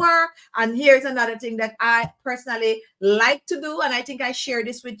shower. And here's another thing that I personally like to do, and I think I shared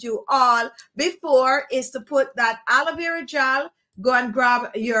this with you all before, is to put that aloe vera gel, go and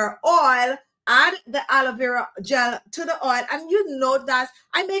grab your oil, add the aloe vera gel to the oil. And you know that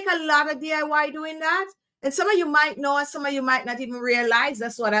I make a lot of DIY doing that. And some of you might know, and some of you might not even realize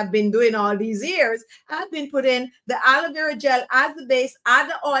that's what I've been doing all these years. I've been putting the aloe vera gel as the base, add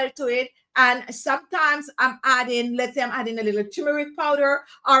the oil to it. And sometimes I'm adding, let's say I'm adding a little turmeric powder,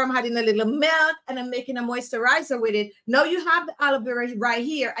 or I'm adding a little milk, and I'm making a moisturizer with it. Now you have the aloe vera right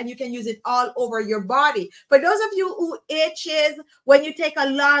here, and you can use it all over your body. For those of you who itches when you take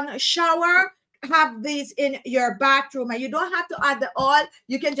a long shower, have these in your bathroom, and you don't have to add the oil.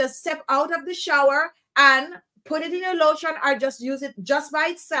 You can just step out of the shower and put it in your lotion, or just use it just by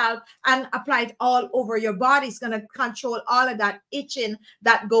itself and apply it all over your body. It's going to control all of that itching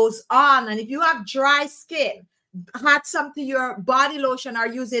that goes on. And if you have dry skin, add some to your body lotion or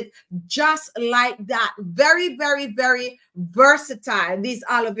use it just like that. Very, very, very versatile, these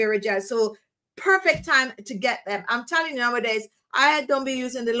aloe vera gels. So perfect time to get them. I'm telling you, nowadays, I don't be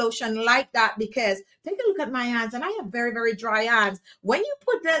using the lotion like that, because take a look at my hands, and I have very, very dry hands. When you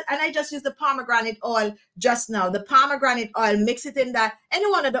put that, and I just use the pomegranate oil just now, the pomegranate oil, mix it in that,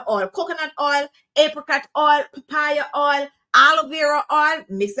 any one of the oil, coconut oil, apricot oil, papaya oil, aloe vera oil,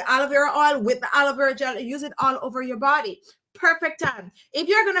 mix the aloe vera oil with the aloe vera gel, use it all over your body. Perfect time. If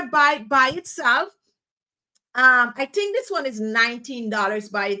you're going to buy it by itself, I think this one is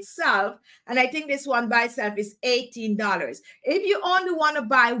 $19 by itself, and I think this one by itself is $18. If you only want to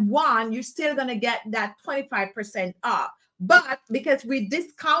buy one, you're still going to get that 25% off. But because we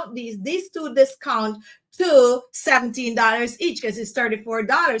discount these two discount to $17 each, because it's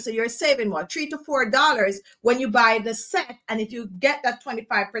 $34. So you're saving what, $3 to $4 when you buy the set. And if you get that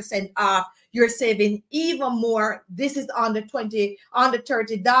 25% off, you're saving even more. This is on the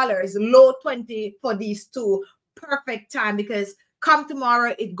 $30, low 20 for these two. Perfect time, because come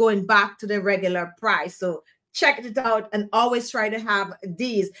tomorrow, it's going back to the regular price. So check it out, and always try to have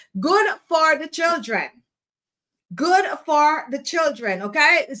these. Good for the children. Good for the children,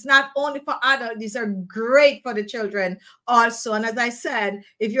 okay? It's not only for adults. These are great for the children also. And as I said,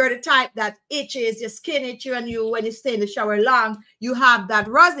 if you're the type that itches, your skin itch you, and you, when you stay in the shower long, you have that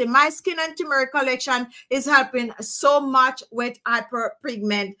rosy. My skin and turmeric collection is helping so much with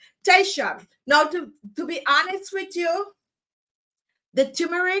hyperpigmentation. Now, to be honest with you, the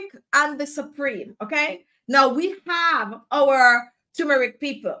turmeric and the supreme, okay? Now we have our turmeric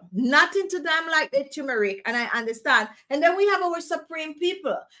people, nothing to them like the turmeric, and I understand. And then we have our supreme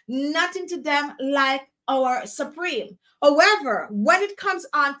people, nothing to them like our supreme. However, when it comes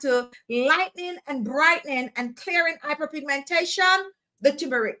on to lightening and brightening and clearing hyperpigmentation, the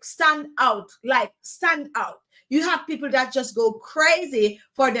turmeric stand out, like stand out. You have people that just go crazy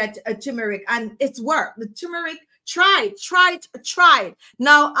for that turmeric, and it's work. The turmeric, try.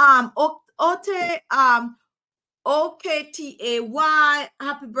 Now, OKTAY,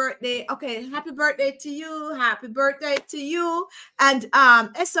 happy birthday. Okay, happy birthday to you. Happy birthday to you. And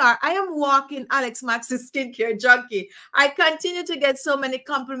SR, I am walking ALESMAXii skincare junkie. I continue to get so many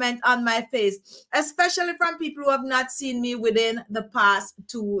compliments on my face, especially from people who have not seen me within the past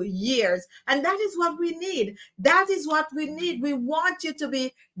 2 years. And that is what we need. That is what we need. We want you to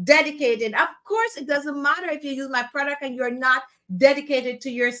be dedicated. Of course, it doesn't matter if you use my product and you're not dedicated to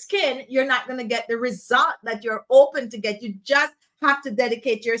your skin, you're not going to get the result that you're open to get. You just have to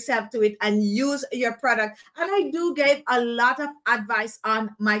dedicate yourself to it and use your product. And I do give a lot of advice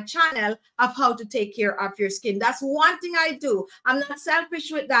on my channel of how to take care of your skin. That's one thing I do. I'm not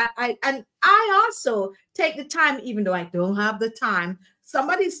selfish with that. I also take the time, even though I don't have the time.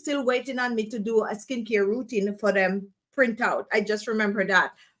 Somebody's still waiting on me to do a skincare routine for them print out. I just remember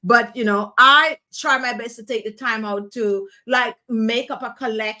that. But, you know, I try my best to take the time out to like make up a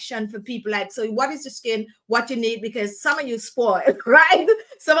collection for people. Like, so what is your skin, what you need, because some of you spoiled, right?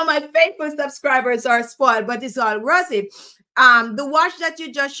 Some of my faithful subscribers are spoiled, but it's all rosy. The wash that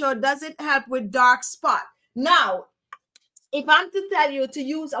you just showed, does it help with dark spot? Now, if I'm to tell you to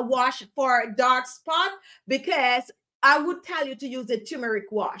use a wash for dark spot, because I would tell you to use a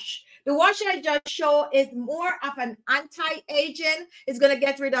turmeric wash. The wash I just showed is more of an anti-aging. It's going to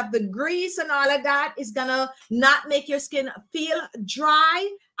get rid of the grease and all of that. It's going to not make your skin feel dry,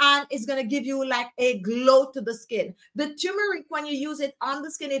 and it's going to give you like a glow to the skin. The turmeric, when you use it on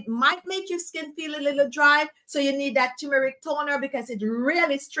the skin, it might make your skin feel a little dry. So you need that turmeric toner because it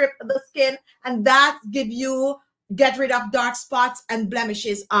really strips the skin, and that gives you get rid of dark spots and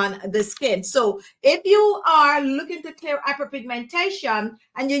blemishes on the skin. So if you are looking to clear hyperpigmentation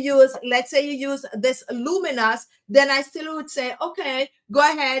and you use, let's say you use this luminous, then I still would say, okay, go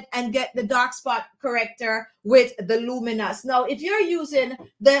ahead and get the dark spot corrector with the luminous. Now, if you're using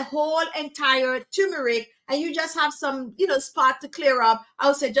the whole entire turmeric and you just have some, you know, spot to clear up, I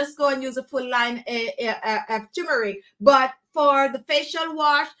would say just go and use a full line of turmeric. But for the facial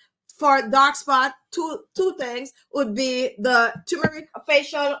wash, for dark spot, two things would be the turmeric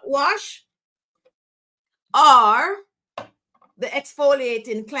facial wash or the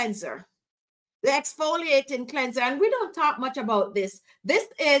exfoliating cleanser. The exfoliating cleanser, and we don't talk much about this. This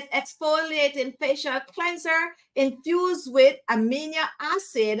is exfoliating facial cleanser infused with amino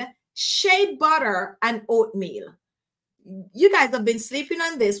acid, shea butter, and oatmeal. You guys have been sleeping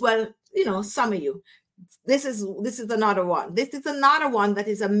on this. Well, you know, some of you. This is another one. This is another one that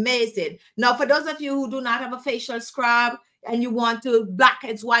is amazing. Now, for those of you who do not have a facial scrub and you want to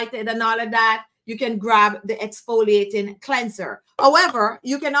blackheads, whitehead, and all of that, you can grab the exfoliating cleanser. However,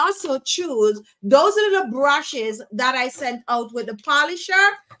 you can also choose those little brushes that I sent out with the polisher.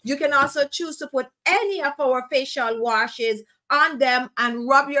 You can also choose to put any of our facial washes on them and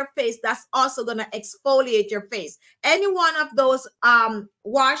rub your face. That's also going to exfoliate your face. Any one of those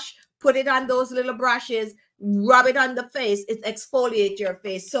wash, put it on those little brushes, rub it on the face, it exfoliates your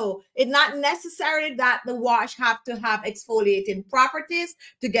face. So it's not necessary that the wash have to have exfoliating properties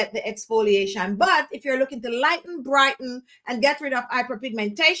to get the exfoliation. But if you're looking to lighten, brighten, and get rid of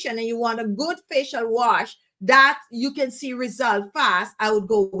hyperpigmentation, and you want a good facial wash that you can see result fast, I would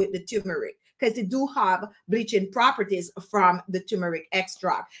go with the turmeric, because they do have bleaching properties from the turmeric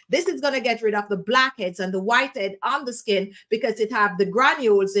extract. This is going to get rid of the blackheads and the whitehead on the skin because it have the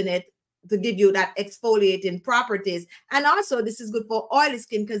granules in it to give you that exfoliating properties. And also this is good for oily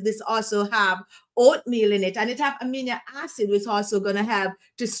skin because this also have oatmeal in it, and it have amino acid, which is also going to help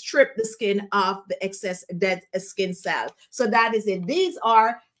to strip the skin of the excess dead skin cells. So that is it. These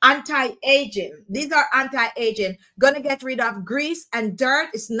are anti-aging. These are anti-aging. Gonna get rid of grease and dirt.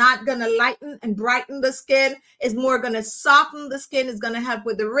 It's not gonna lighten and brighten the skin. It's more gonna soften the skin. It's gonna help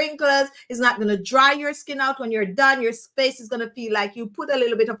with the wrinkles. It's not gonna dry your skin out when you're done. Your face is gonna feel like you put a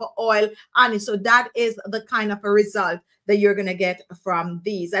little bit of oil on it. So that is the kind of a result that you're gonna get from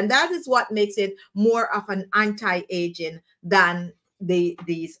these. And that is what makes it more of an anti-aging than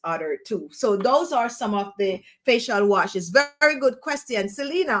these other two. So those are some of the facial washes. Very good question.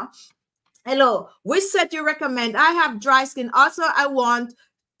 Selena, hello. Which set you recommend? I have dry skin. Also, I want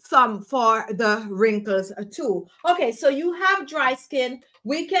some for the wrinkles too. Okay, so you have dry skin.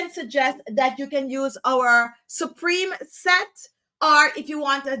 We can suggest that you can use our Supreme set, or if you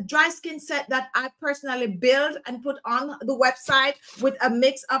want a dry skin set that I personally build and put on the website with a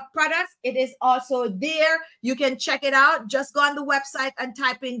mix of products, it is also there. You can check it out. Just go on the website and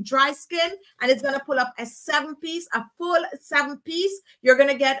type in dry skin, and it's going to pull up a 7-piece, a full 7-piece. You're going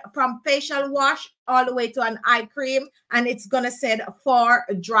to get from facial wash all the way to an eye cream, and it's going to set for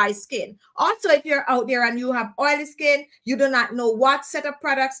dry skin. Also, if you're out there and you have oily skin, you do not know what set of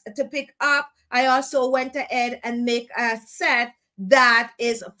products to pick up, I also went ahead and make a set that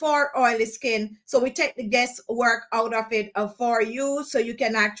is for oily skin. So we take the guesswork out of it for you, so you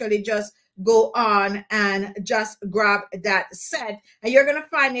can actually just go on and just grab that set, and you're going to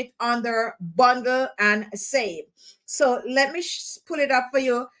find it under bundle and save. So let me pull it up for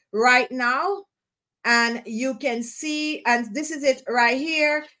you right now, and you can see, and this is it right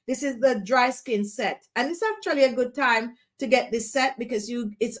here. This is the dry skin set, and it's actually a good time to get this set because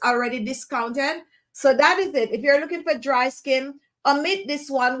it's already discounted. So that is it. If you're looking for dry skin, omit this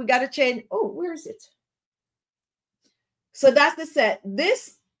one. We got to change. Oh, where is it? So that's the set.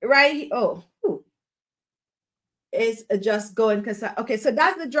 This right here. Oh, is just going because okay, so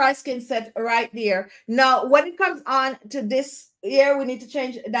that's the dry skin set right there. Now when it comes on to this here, we need to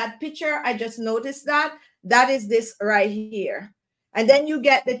change that picture. I just noticed that is this right here. And then you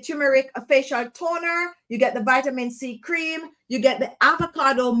get the turmeric facial toner, you get the vitamin C cream, you get the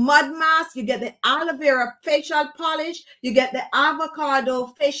avocado mud mask, you get the aloe vera facial polish, you get the avocado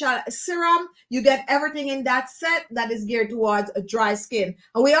facial serum, you get everything in that set that is geared towards a dry skin.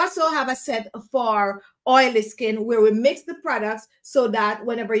 And we also have a set for oily skin where we mix the products so that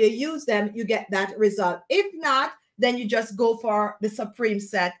whenever you use them, you get that result. If not, then you just go for the Supreme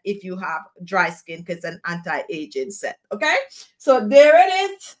set if you have dry skin, because it's an anti-aging set. Okay, so there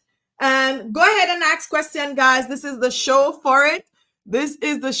it is. And go ahead and ask question, guys. This is the show for it. This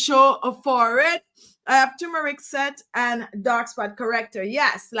is the show for it. I have turmeric set and dark spot corrector.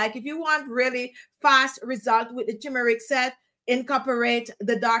 Yes, like if you want really fast result with the turmeric set, incorporate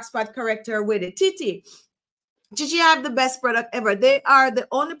the dark spot corrector with it. Titi, Khichi have the best product ever. They are the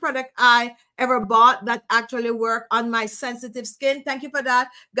only product I ever bought that actually work on my sensitive skin. Thank you for that.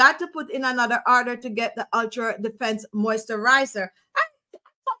 Got to put in another order to get the Ultra Defense Moisturizer. I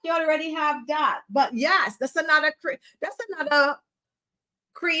thought you already have that. But yes, that's another cream. That's another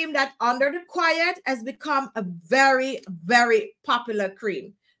cream that under the quiet has become a very, very popular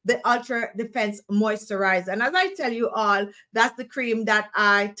cream. The Ultra Defense Moisturizer. And as I tell you all, that's the cream that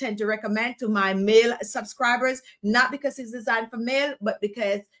I tend to recommend to my male subscribers, not because it's designed for male, but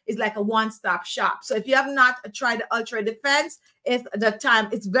because it's like a one-stop shop. So if you have not tried the Ultra Defense, it's the time.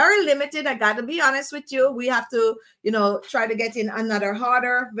 It's very limited. I got to be honest with you. We have to, try to get in another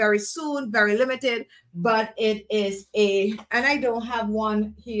order very soon, very limited, but it is and I don't have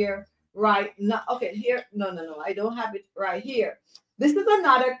one here right now. Okay, here. No, I don't have it right here. This is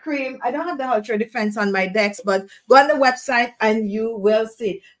another cream. I don't have the Ultra Defense on my decks, but go on the website and you will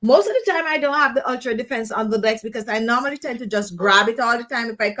see. Most of the time, I don't have the Ultra Defense on the decks because I normally tend to just grab it all the time.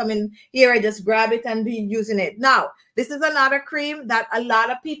 If I come in here, I just grab it and be using it. Now, this is another cream that a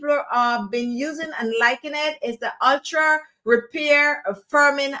lot of people have been using and liking it. It's the Ultra Repair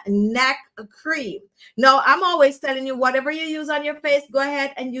Firming Neck Cream. Now, I'm always telling you, whatever you use on your face, go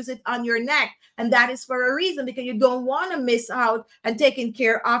ahead and use it on your neck. And that is for a reason, because you don't want to miss out and taking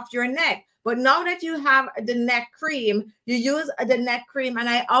care of your neck. But now that you have the neck cream, you use the neck cream. And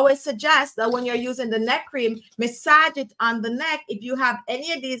I always suggest that when you're using the neck cream, massage it on the neck. If you have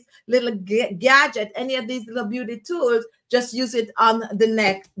any of these little gadgets, any of these little beauty tools, just use it on the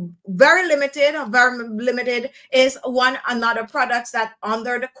neck. Very limited is another products that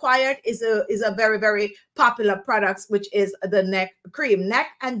under the quiet is a very, very popular products, which is the neck cream, neck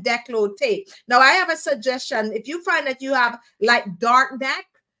and declo tape. Now I have a suggestion. If you find that you have like dark neck,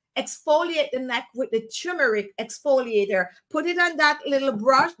 exfoliate the neck with the turmeric exfoliator. Put it on that little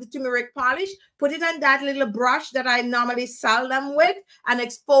brush, the turmeric polish, put it on that little brush that I normally sell them with, and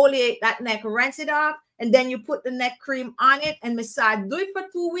exfoliate that neck. Rinse it off, and then you put the neck cream on it and massage. Do it for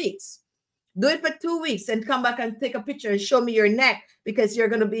 2 weeks. Do it for 2 weeks and come back and take a picture and show me your neck, because you're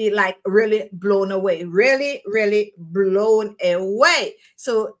going to be like really blown away, really, really blown away.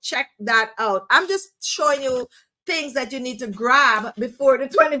 So check that out. I'm just showing you things that you need to grab before the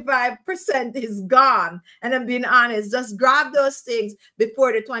 25% is gone. And I'm being honest, just grab those things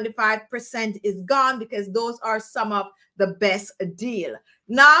before the 25% is gone, because those are some of the best deal.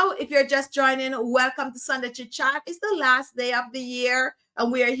 Now, if you're just joining, welcome to Sunday Chit Chat. It's the last day of the year,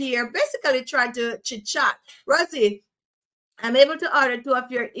 and we are here basically trying to chit chat. Rosie, I'm able to order 2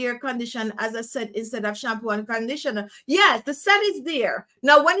 of your ear conditioner, as I said, instead of shampoo and conditioner. Yes, the set is there.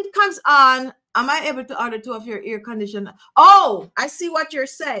 Now, when it comes on, am I able to order 2 of your ear conditioner? Oh, I see what you're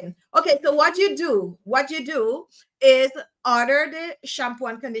saying. Okay, so what you do is order the shampoo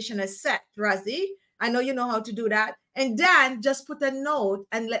and conditioner set, Rosie. I know you know how to do that. And then just put a note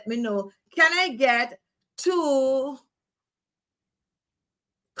and let me know, can I get 2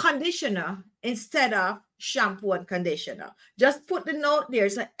 conditioner instead of shampoo and conditioner? Just put the note there,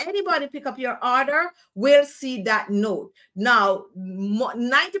 so anybody pick up your order will see that note. Now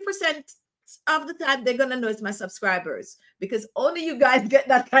 90% of the time they're gonna know it's my subscribers, because only you guys get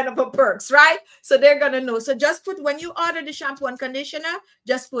that kind of a perks, right? So they're gonna know. So just put, when you order the shampoo and conditioner,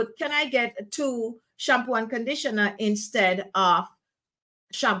 just put, can I get 2 shampoo and conditioner instead of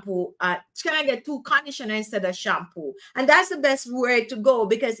shampoo? Can I get 2 conditioner instead of shampoo? And that's the best way to go,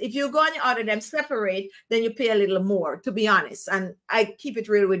 because if you go and you order them separate, then you pay a little more, to be honest. And I keep it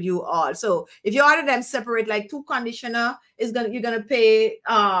real with you all. So if you order them separate, like 2 conditioner, you're gonna pay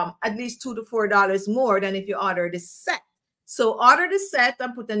at least $2 to $4 more than if you order the set. So order the set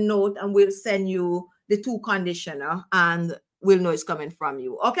and put a note, and we'll send you the 2 conditioner, and we'll know it's coming from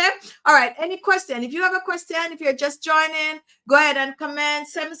you. Okay. All right. Any question? If you have a question, if you're just joining, go ahead and comment.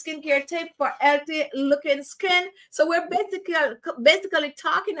 7 skincare tips for healthy looking skin. So we're basically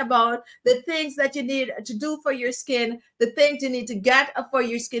talking about the things that you need to do for your skin, the things you need to get for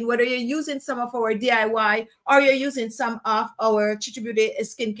your skin, whether you're using some of our DIY or you're using some of our khichibeauty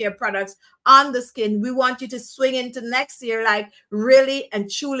skincare products on the skin. We want you to swing into next year like really and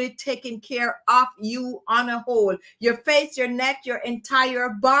truly taking care of you on a whole, your face, your neck, your entire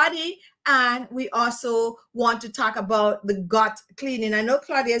body. And we also want to talk about the gut cleaning. I know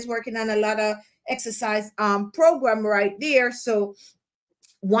Claudia is working on a lot of exercise program right there. So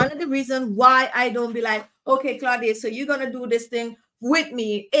one of the reasons why I don't be like, okay, Claudia, so you're going to do this thing with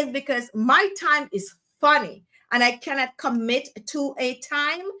me, is because my time is funny and I cannot commit to a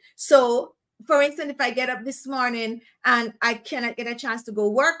time. So for instance, if I get up this morning and I cannot get a chance to go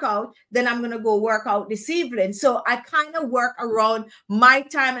work out, then I'm going to go work out this evening. So I kind of work around my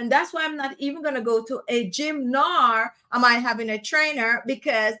time. And that's why I'm not even going to go to a gym, nor am I having a trainer,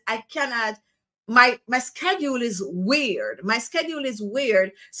 because I cannot. My schedule is weird. My schedule is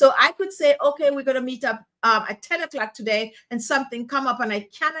weird. So I could say, okay, we're going to meet up at 10 o'clock today, and something come up and I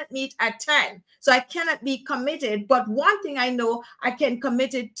cannot meet at 10. So I cannot be committed. But one thing I know I can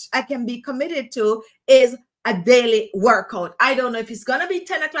be committed to is a daily workout. I don't know if it's going to be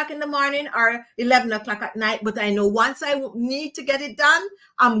 10 o'clock in the morning or 11 o'clock at night, but I know once I need to get it done,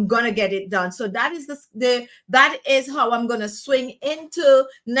 I'm going to get it done. So that is that is how I'm going to swing into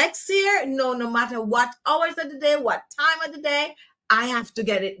next year. No matter what hours of the day, what time of the day, I have to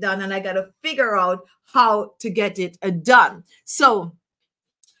get it done, and I got to figure out how to get it done. So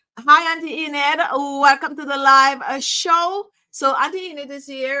hi, Auntie Enid. Welcome to the live show. So Auntie Enid is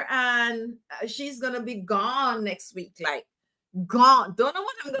here, and she's going to be gone next week, like gone. Don't know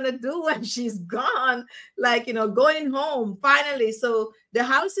what I'm going to do when she's gone, like, you know, going home finally. So the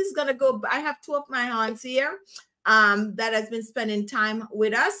house is going to go. I have 2 of my aunts here that has been spending time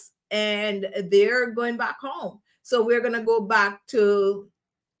with us, and they're going back home. So we're going to go back to,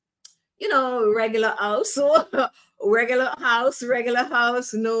 you know, regular house. So regular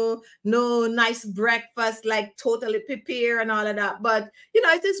house, no nice breakfast, like totally prepare and all of that. But, you know,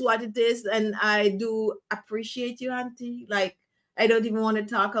 it is what it is. And I do appreciate you, Auntie. Like, I don't even want to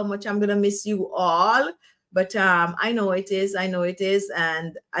talk how much I'm going to miss you all. But I know it is.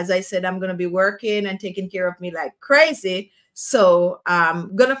 And as I said, I'm going to be working and taking care of me like crazy. So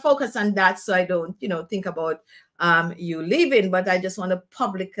I'm going to focus on that, so I don't, you know, think about you leaving. But I just want to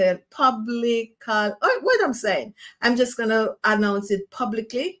what I'm saying, I'm just going to announce it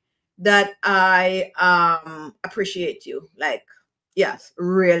publicly that I appreciate you. Like, yes,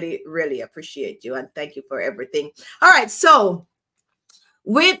 really, really appreciate you. And thank you for everything. All right. So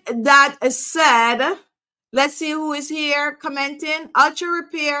with that said, let's see who is here commenting. Ultra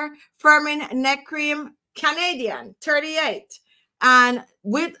Repair Firming Neck Cream, Canadian, 38. And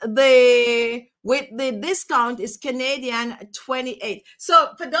with the with the discount is Canadian 28. So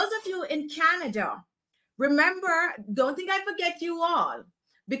for those of you in Canada, remember, don't think I forget you all,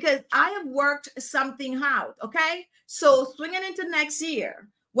 because I have worked something out, okay? So swinging into next year,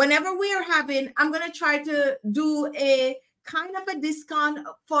 whenever we are having, I'm going to try to do a kind of a discount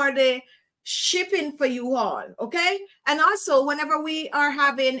for the shipping for you all, okay? And also whenever we are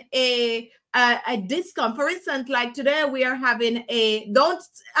having a discount, for instance, like today we are having a, don't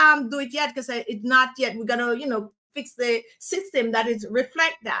do it yet because it's not yet, we're gonna, you know, fix the system that is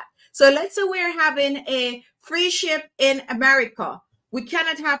reflect that. So let's say we're having a free ship in America. We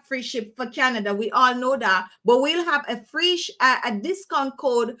cannot have free ship for Canada. We all know that, but we'll have a free a discount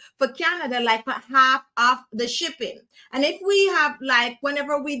code for Canada, like for half of the shipping. And if we have, like,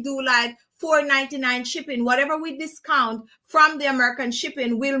 whenever we do like $4.99 shipping, whatever we discount from the American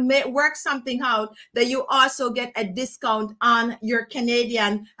shipping, we'll work something out that you also get a discount on your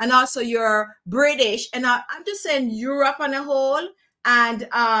Canadian and also your British. And I'm just saying Europe on a whole, and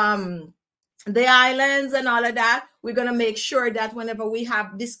the islands and all of that. We're going to make sure that whenever we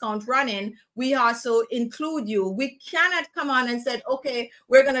have discount running, we also include you. We cannot come on and say, okay,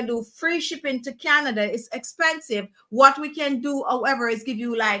 we're going to do free shipping to Canada. It's expensive. What we can do, however, is give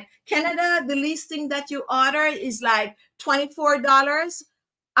you, like, Canada, the least thing that you order is like $24,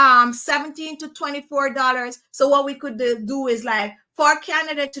 $17 to $24. So what we could do is, like, for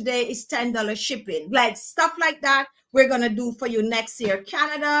Canada today is $10 shipping, like stuff like that. We're going to do for you next year.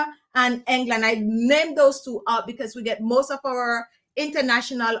 Canada and England. I named those two out because we get most of our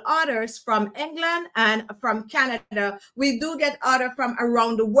international orders from England and from Canada. We do get orders from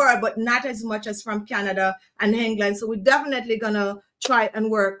around the world, but not as much as from Canada and England. So we're definitely going to try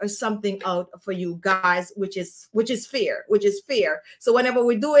and work something out for you guys, which is fair, So whenever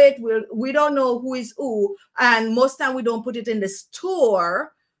we do it, we don't know who is who. And most time we don't put it in the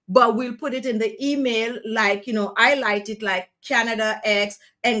store, but we'll put it in the email, like, you know, highlight it like Canada X,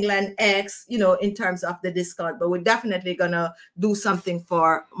 England X, you know, in terms of the discount. But we're definitely going to do something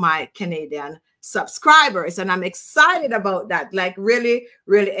for my Canadian subscribers. And I'm excited about that, like really,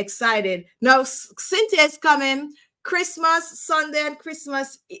 really excited. Now, Cynthia is coming. Christmas Sunday and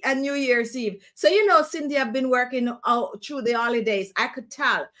Christmas and New Year's Eve. So, you know, Cindy, I've been working out through the holidays. I could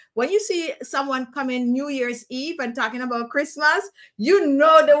tell when you see someone coming New Year's Eve and talking about Christmas, you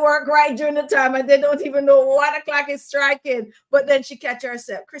know they work right during the time and they don't even know what o'clock is striking. But then she catch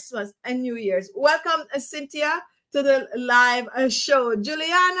herself, Christmas and New Year's. Welcome, Cynthia, to the live show.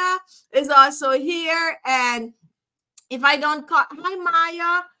 Juliana is also here. And if I don't call, hi,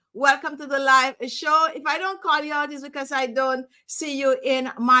 Maya. Welcome to the live show. If I don't call you out, it's because I don't see you in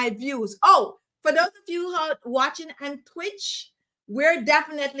my views. Oh, for those of you who are watching on Twitch, we're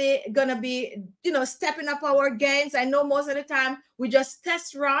definitely going to be, you know, stepping up our games. I know most of the time we just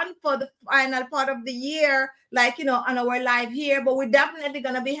test run for the final part of the year, like, you know, on our live here, but we're definitely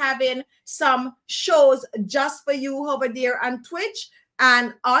going to be having some shows just for you over there on Twitch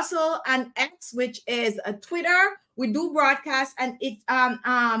and also on X, which is Twitter. We do broadcast and it's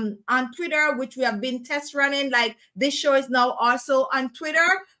on Twitter, which we have been test running. Like this show is now also on Twitter.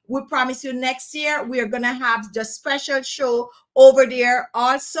 We promise you next year we are going to have just special show over there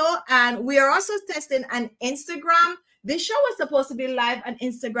also. And we are also testing on Instagram. This show was supposed to be live on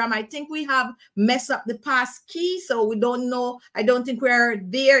Instagram. I think we have messed up the pass key, so we don't know. I don't think we're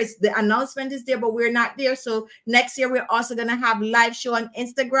there. It's the announcement is there, but we're not there. So next year we're also going to have live show on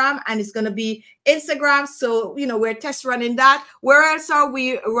Instagram, and it's going to be Instagram. So, you know, we're test running that. Where else are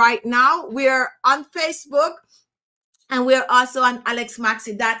we right now? We're on Facebook. And we're also on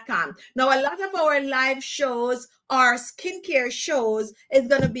ALESMAXii.com. Now, a lot of our live shows, our skincare shows, is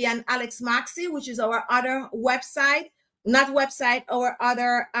going to be on ALESMAXii, which is our other website, not website, our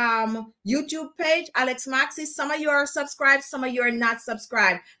other YouTube page, ALESMAXii. Some of you are subscribed, some of you are not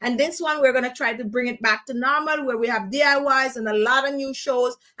subscribed. And this one, we're going to try to bring it back to normal, where we have DIYs and a lot of new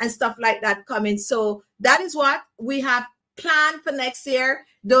shows and stuff like that coming. So that is what we have planned for next year.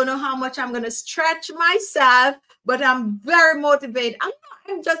 Don't know how much I'm going to stretch myself, but I'm very motivated. I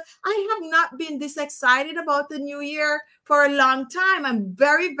have not been this excited about the new year for a long time. I'm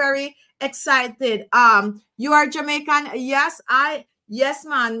very, very excited. You are Jamaican? Yes,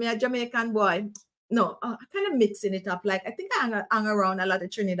 man, me a Jamaican boy. No, I'm kind of mixing it up. Like, I think I hang around a lot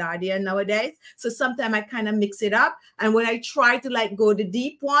of Trinidadian nowadays. So sometimes I kind of mix it up. And when I try to like go the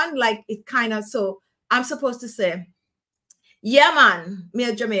deep one, like it kind of, so I'm supposed to say, yeah, man, me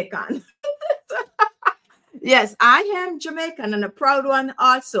a Jamaican. Yes, I am Jamaican and a proud one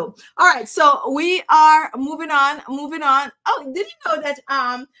also. All right, so we are moving on. Oh, did you know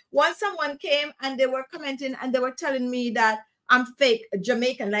that once someone came and they were commenting and they were telling me that I'm fake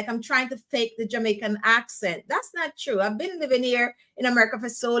Jamaican, like I'm trying to fake the Jamaican accent. That's not true. I've been living here in America for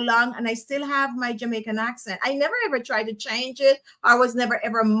so long, and I still have my Jamaican accent. I never ever tried to change it. I was never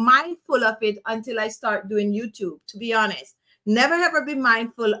ever mindful of it until I start doing YouTube, to be honest. Never ever be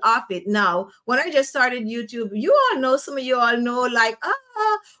mindful of it. Now, when I just started YouTube, you all know, some of you all know, like,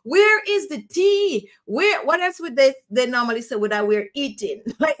 where is the tea? Where, what else would they normally say would I wear eating?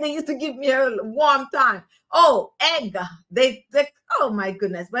 Like, they used to give me a warm time. Oh, egg. They oh my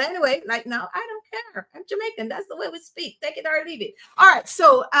goodness. But anyway, like now, I don't care. I'm Jamaican. That's the way we speak. Take it or leave it. All right.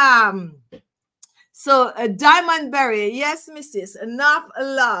 So, Diamond Berry, yes, Mrs. Enough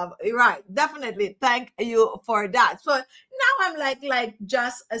love, right? Definitely, thank you for that. So now I'm like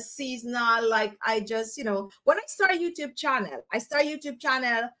just a seasonal, like I just, you know, when I start a YouTube channel, I start a YouTube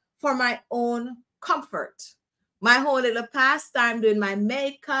channel for my own comfort, my whole little pastime, doing my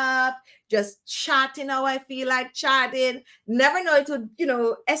makeup, just chatting how I feel like chatting. Never know it would, you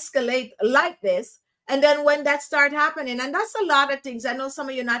know, escalate like this. And then when that start happening, and that's a lot of things. I know some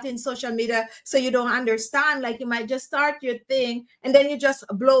of you not in social media, so you don't understand. Like you might just start your thing and then you just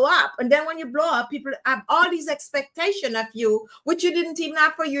blow up. And then when you blow up, people have all these expectations of you, which you didn't even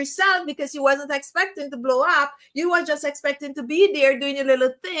have for yourself because you wasn't expecting to blow up. You were just expecting to be there doing your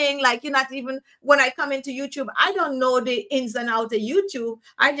little thing. Like you're not even, when I come into YouTube, I don't know the ins and outs of YouTube.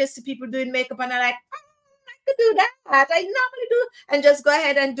 I just see people doing makeup and I'm like, to do that. I normally do, and just go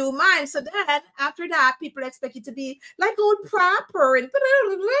ahead and do mine. So then after that, people expect you to be like all proper and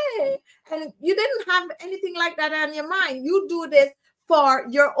you didn't have anything like that on your mind. You do this for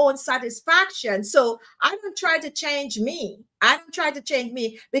your own satisfaction. So I don't try to change me. I don't try to change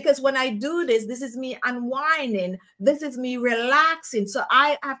me, because when I do this, this is me unwinding. This is me relaxing. So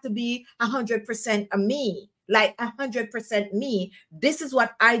I have to be 100% a me. Like 100% me. This is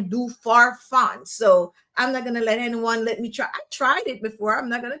what I do for fun. So I'm not gonna let anyone let me try. I tried it before. I'm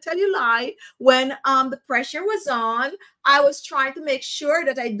not gonna tell you lie. When the pressure was on, I was trying to make sure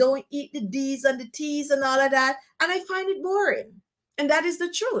that I don't eat the D's and the T's and all of that, and I find it boring. And that is the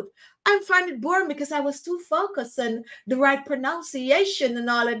truth. I find it boring because I was too focused on the right pronunciation and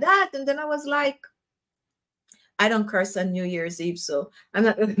all of that. And then I was like, I don't curse on New Year's Eve, so I'm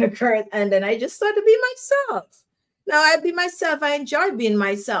not going to curse. And then I just started to be myself. Now I be myself. I enjoy being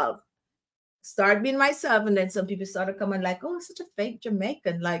myself. Start being myself. And then some people started coming like, oh, such a fake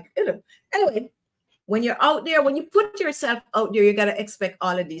Jamaican. Like, you know. Anyway, when you're out there, when you put yourself out there, you got to expect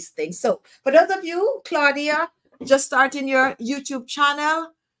all of these things. So for those of you, Claudia, just starting your YouTube channel,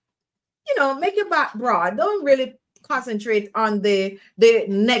 you know, make your back broad. Don't really concentrate on the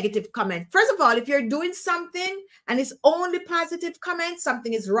negative comment. First of all, if you're doing something and it's only positive comments,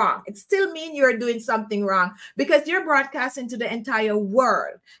 something is wrong. It still means you're doing something wrong, because you're broadcasting to the entire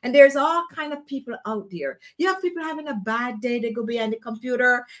world. And there's all kind of people out there. You have people having a bad day. They go behind the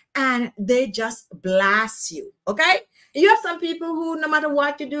computer and they just blast you. Okay. You have some people who, no matter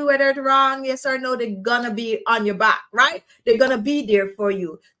what you do, whether it's wrong, yes or no, they're gonna be on your back, right? They're gonna be there for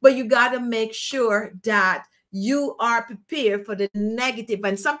you. But you gotta make sure that you are prepared for the negative.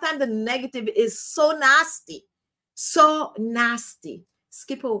 And sometimes the negative is so nasty, so nasty.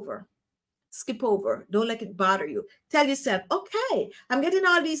 Skip over. Skip over. Don't let it bother you. Tell yourself, okay, I'm getting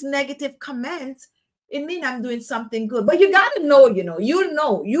all these negative comments. It means I'm doing something good. But you got to know,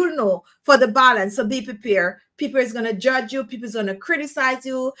 you'll know for the balance. So be prepared. People is going to judge you. People is going to criticize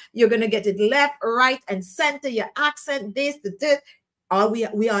you. You're going to get it left, right, and center. Your accent, this.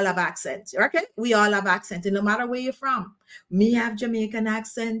 We all have accents, okay? We all have accents, and no matter where you're from. Me have Jamaican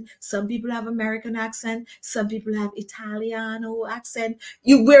accent. Some people have American accent. Some people have Italiano accent.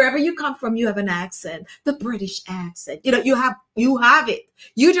 Wherever you come from, you have an accent. The British accent. You have it.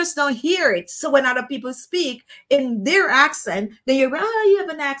 You just don't hear it. So when other people speak in their accent, then you're, you have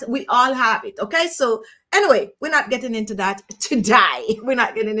an accent. We all have it, okay? So anyway, we're not getting into that today. We're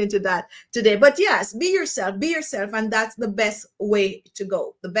not getting into that today. But yes, be yourself, and that's the best way to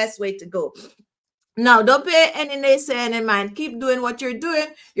go. The best way to go. Now, don't pay any naysaying in mind. Keep doing what you're doing.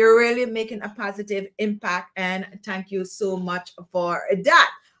 You're really making a positive impact, and thank you so much for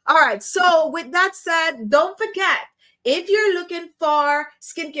that. All right, so with that said, don't forget, if you're looking for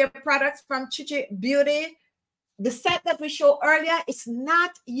skincare products from khichibeauty, the set that we showed earlier is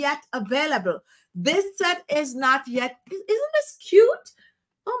not yet available. This set is not yet. Isn't this cute?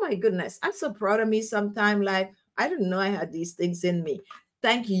 Oh my goodness. I'm so proud of me sometimes. Like, I didn't know I had these things in me.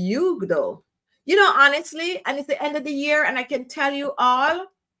 Thank you, though. Honestly, and it's the end of the year, and I can tell you all,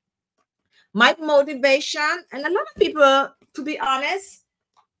 my motivation, and a lot of people, to be honest,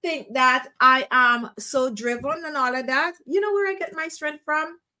 think that I am so driven and all of that. You know where I get my strength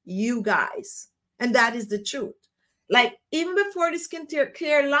from? You guys. And that is the truth. Like even before the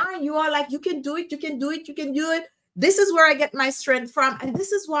skincare line, you are like, you can do it, you can do it, you can do it. This is where I get my strength from. And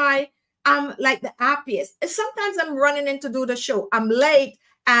this is why I'm like the happiest. Sometimes I'm running in to do the show. I'm late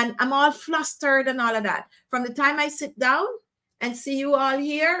and I'm all flustered and all of that. From the time I sit down and see you all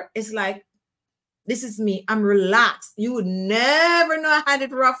here, it's like, this is me. I'm relaxed. You would never know I had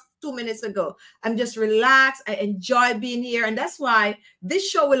it rough 2 minutes ago. I'm just relaxed. I enjoy being here. And that's why this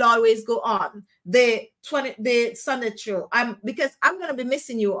show will always go on. The Sunday show. Because I'm going to be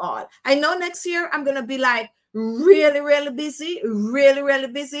missing you all. I know next year I'm going to be like really busy, really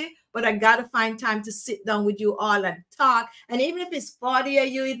busy. But I got to find time to sit down with you all and talk. And even if it's 40 of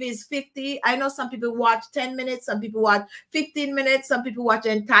you, if it's 50, I know some people watch 10 minutes, some people watch 15 minutes, some people watch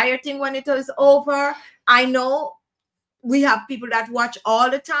the entire thing when it is over. I know we have people that watch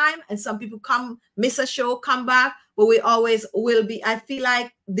all the time, and some people come, miss a show, come back, but we always will be. I feel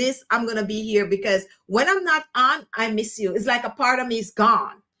like this, I'm going to be here because when I'm not on, I miss you. It's like a part of me is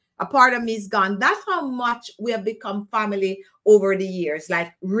gone. A part of me is gone. That's how much we have become family over the years,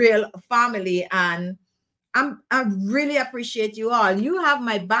 like real family. And I really appreciate you all. You have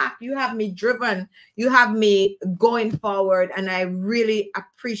my back. You have me driven. You have me going forward. And I really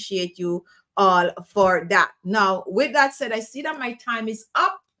appreciate you all for that. Now, with that said, I see that my time is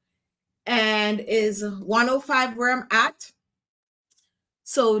up and is 1:05 where I'm at.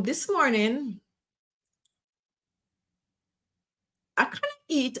 So this morning, I kind of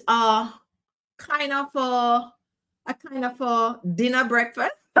eat a kind of a dinner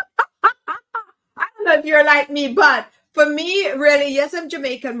breakfast. I don't know if you're like me, but for me, really, yes, I'm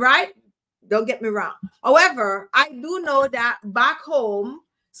Jamaican, right? Don't get me wrong. However, I do know that back home,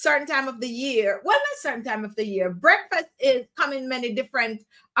 certain time of the year, well, not certain time of the year, breakfast is come in many different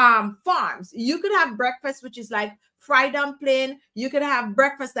forms. You could have breakfast, which is like fried dumpling. You can have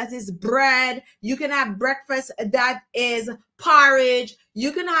breakfast that is bread. You can have breakfast that is porridge.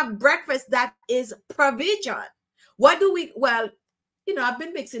 You can have breakfast that is provision. What do we, well, you know, I've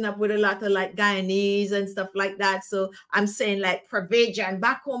been mixing up with a lot of like Guyanese and stuff like that. So I'm saying like provision.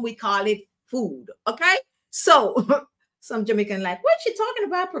 Back home, we call it food. Okay. So some Jamaican like, what's she talking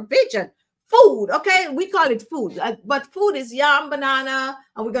about? Provision. Food. Okay. We call it food. But food is yam, banana,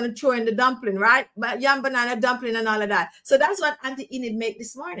 and we're going to throw in the dumpling, right? But yam, banana, dumpling, and all of that. So that's what Auntie Enid made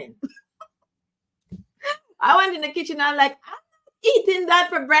this morning. I went in the kitchen. I'm like, I'm not eating that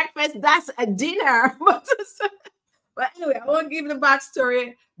for breakfast. That's a dinner. But anyway, I won't give the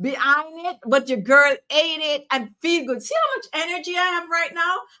backstory behind it, but your girl ate it and feel good. See how much energy I have right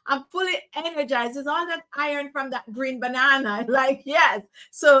now? I'm fully energized. It's all that iron from that green banana. Like, yes.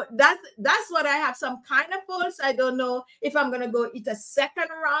 So that's what I have, some kind of pulse. I don't know if I'm going to go eat a second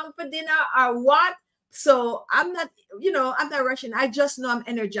round for dinner or what. So I'm not, you know, I'm not rushing. I just know I'm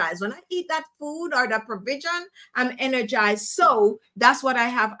energized. When I eat that food or that provision, I'm energized. So that's what I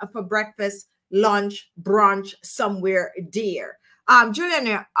have for breakfast, lunch, brunch, somewhere there.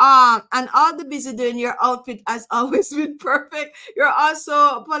 Juliana, and all the busy doing, your outfit has always been perfect. You're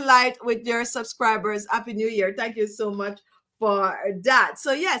also polite with your subscribers. Happy New Year. Thank you so much for that.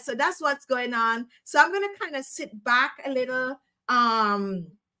 So yeah, so that's what's going on. So I'm going to kind of sit back a little.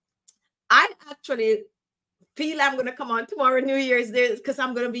 I actually feel I'm going to come on tomorrow, New Year's Day, because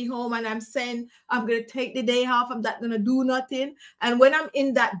I'm going to be home and I'm saying I'm going to take the day off. I'm not going to do nothing. And when I'm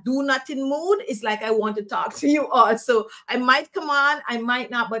in that do nothing mood, it's like I want to talk to you all. So I might come on, I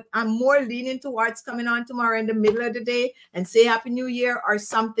might not, but I'm more leaning towards coming on tomorrow in the middle of the day and say Happy New Year or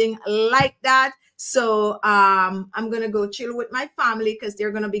something like that. So I'm going to go chill with my family because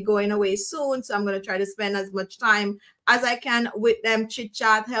they're going to be going away soon. So I'm going to try to spend as much time as I can with them, chit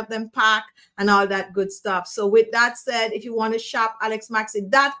chat, help them pack and all that good stuff. So with that said, if you want to shop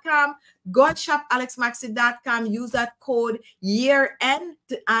ALESMAXii.com, go and shop ALESMAXii.com. Use that code year end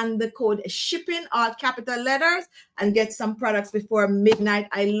and the code shipping, all capital letters, and get some products before midnight.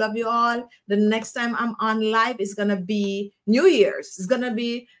 I love you all. The next time I'm on live is going to be New Year's. It's going to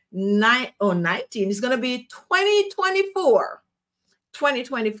be 19. It's going to be 2024.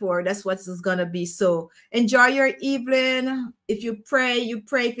 2024. That's what it's going to be. So enjoy your evening. If you pray, you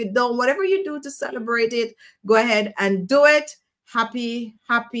pray. If you don't, whatever you do to celebrate it, go ahead and do it. Happy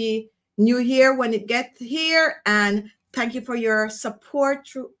New Year when it gets here. And thank you for your support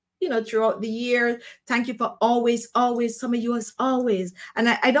throughout the year. Thank you for always, some of you as always. And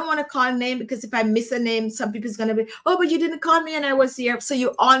I don't want to call name because if I miss a name, some people's going to be, oh, but you didn't call me and I was here. So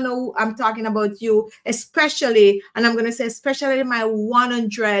you all know I'm talking about you, especially, and I'm going to say, especially my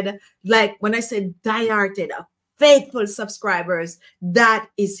 100, like when I said die-hearted, faithful subscribers that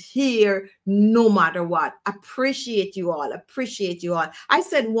is here no matter what. Appreciate you all. Appreciate you all. I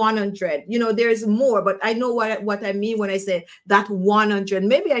said 100. You know, there's more, but I know what I mean when I say that 100.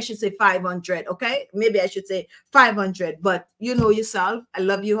 Maybe I should say 500. Okay, maybe I should say 500. But you know yourself. I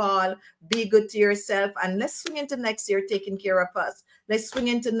love you all. Be good to yourself, and let's swing into next year taking care of us. Let's swing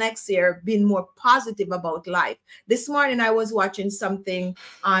into next year being more positive about life. This morning I was watching something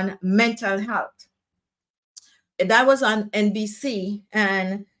on mental health. That was on NBC,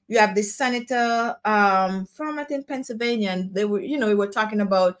 and you have this senator from, I think, Pennsylvania, and they were, you know, we were talking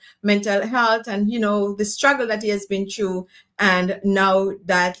about mental health and, you know, the struggle that he has been through, and now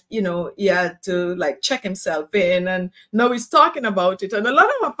that, you know, he had to like check himself in, and now he's talking about it, and a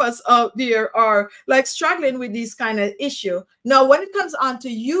lot of us out there are like struggling with this kind of issue. Now, when it comes onto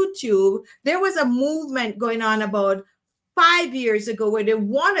YouTube, there was a movement going on about 5 years ago where they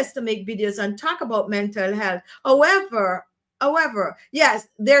want us to make videos and talk about mental health. However, yes,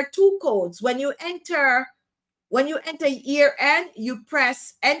 there are two codes. When you enter year end, you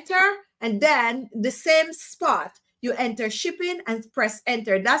press enter, and then the same spot you enter shipping and press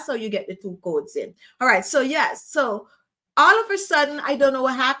enter. That's how you get the two codes in. All right. So yes. So all of a sudden, I don't know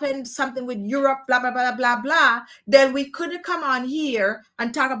what happened, something with Europe, blah, blah, blah, blah, blah. Then we couldn't come on here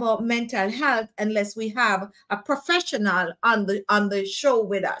and talk about mental health unless we have a professional on the show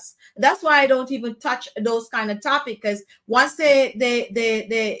with us. That's why I don't even touch those kind of topics, because once they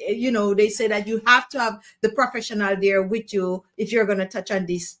you know, they say that you have to have the professional there with you if you're going to touch on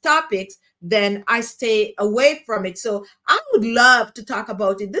these topics, then I stay away from it. So I would love to talk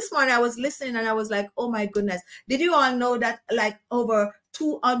about it. This morning I was listening and I was like, oh my goodness, did you all know that like over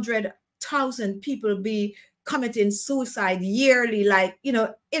 200,000 people be committing suicide yearly, like, you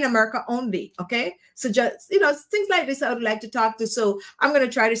know, in America only? Okay. So just, you know, things like this I would like to talk to. So I'm going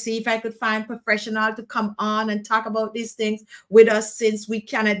to try to see if I could find professional to come on and talk about these things with us, since we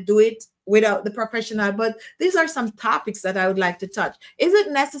cannot do it without the professional. But these are some topics that I would like to touch. Is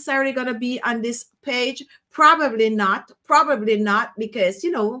it necessarily going to be on this page? Probably not. Probably not, because,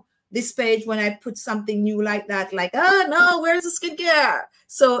 you know, this page, when I put something new like that, like, oh no, where's the skincare?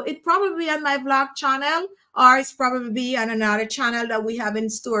 So it probably on my vlog channel, or it's probably be on another channel that we have in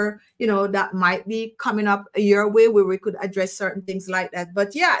store, you know, that might be coming up your way where we could address certain things like that.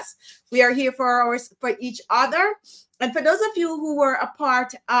 But yes, we are here for each other. And for those of you who were a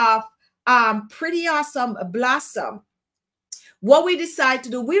part of Pretty Awesome Blossom, what we decide to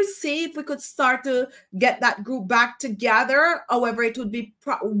do, we'll see if we could start to get that group back together. However, it would be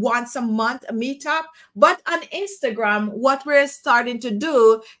once a month, a meetup. But on Instagram, what we're starting to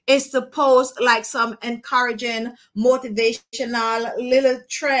do is to post like some encouraging, motivational little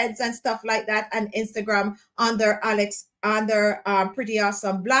threads and stuff like that on Instagram under Pretty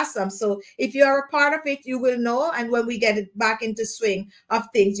Awesome Blossom. So if you are a part of it, you will know. And when we get it back into swing of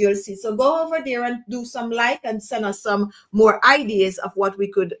things, you'll see. So go over there and do some like and send us some more ideas of what we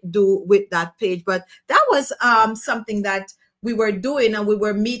could do with that page. But that was something that we were doing, and we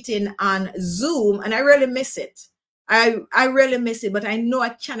were meeting on Zoom, and I really miss it. I really miss it, but I know I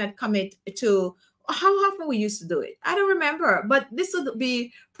cannot commit to how often we used to do it. I don't remember, but this would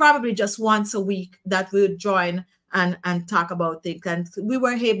be probably just once a week that we would join and talk about things. And we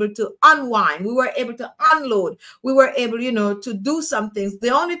were able to unwind. We were able to unload. We were able, you know, to do some things.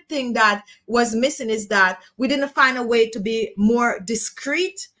 The only thing that was missing is that we didn't find a way to be more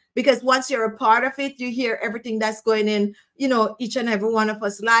discreet, because once you're a part of it, you hear everything that's going in, you know, each and every one of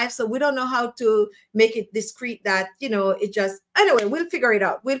us lives. So we don't know how to make it discreet that, you know, it just, anyway, we'll figure it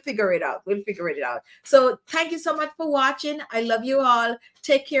out. We'll figure it out. We'll figure it out. So thank you so much for watching. I love you all.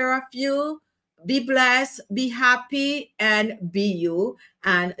 Take care of you. Be blessed, be happy, and be you.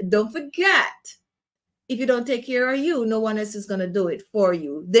 And don't forget, if you don't take care of you, no one else is going to do it for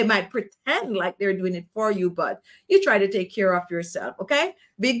you. They might pretend like they're doing it for you, but you try to take care of yourself, okay?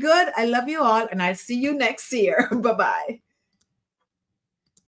 Be good. I love you all, and I'll see you next year. Bye-bye.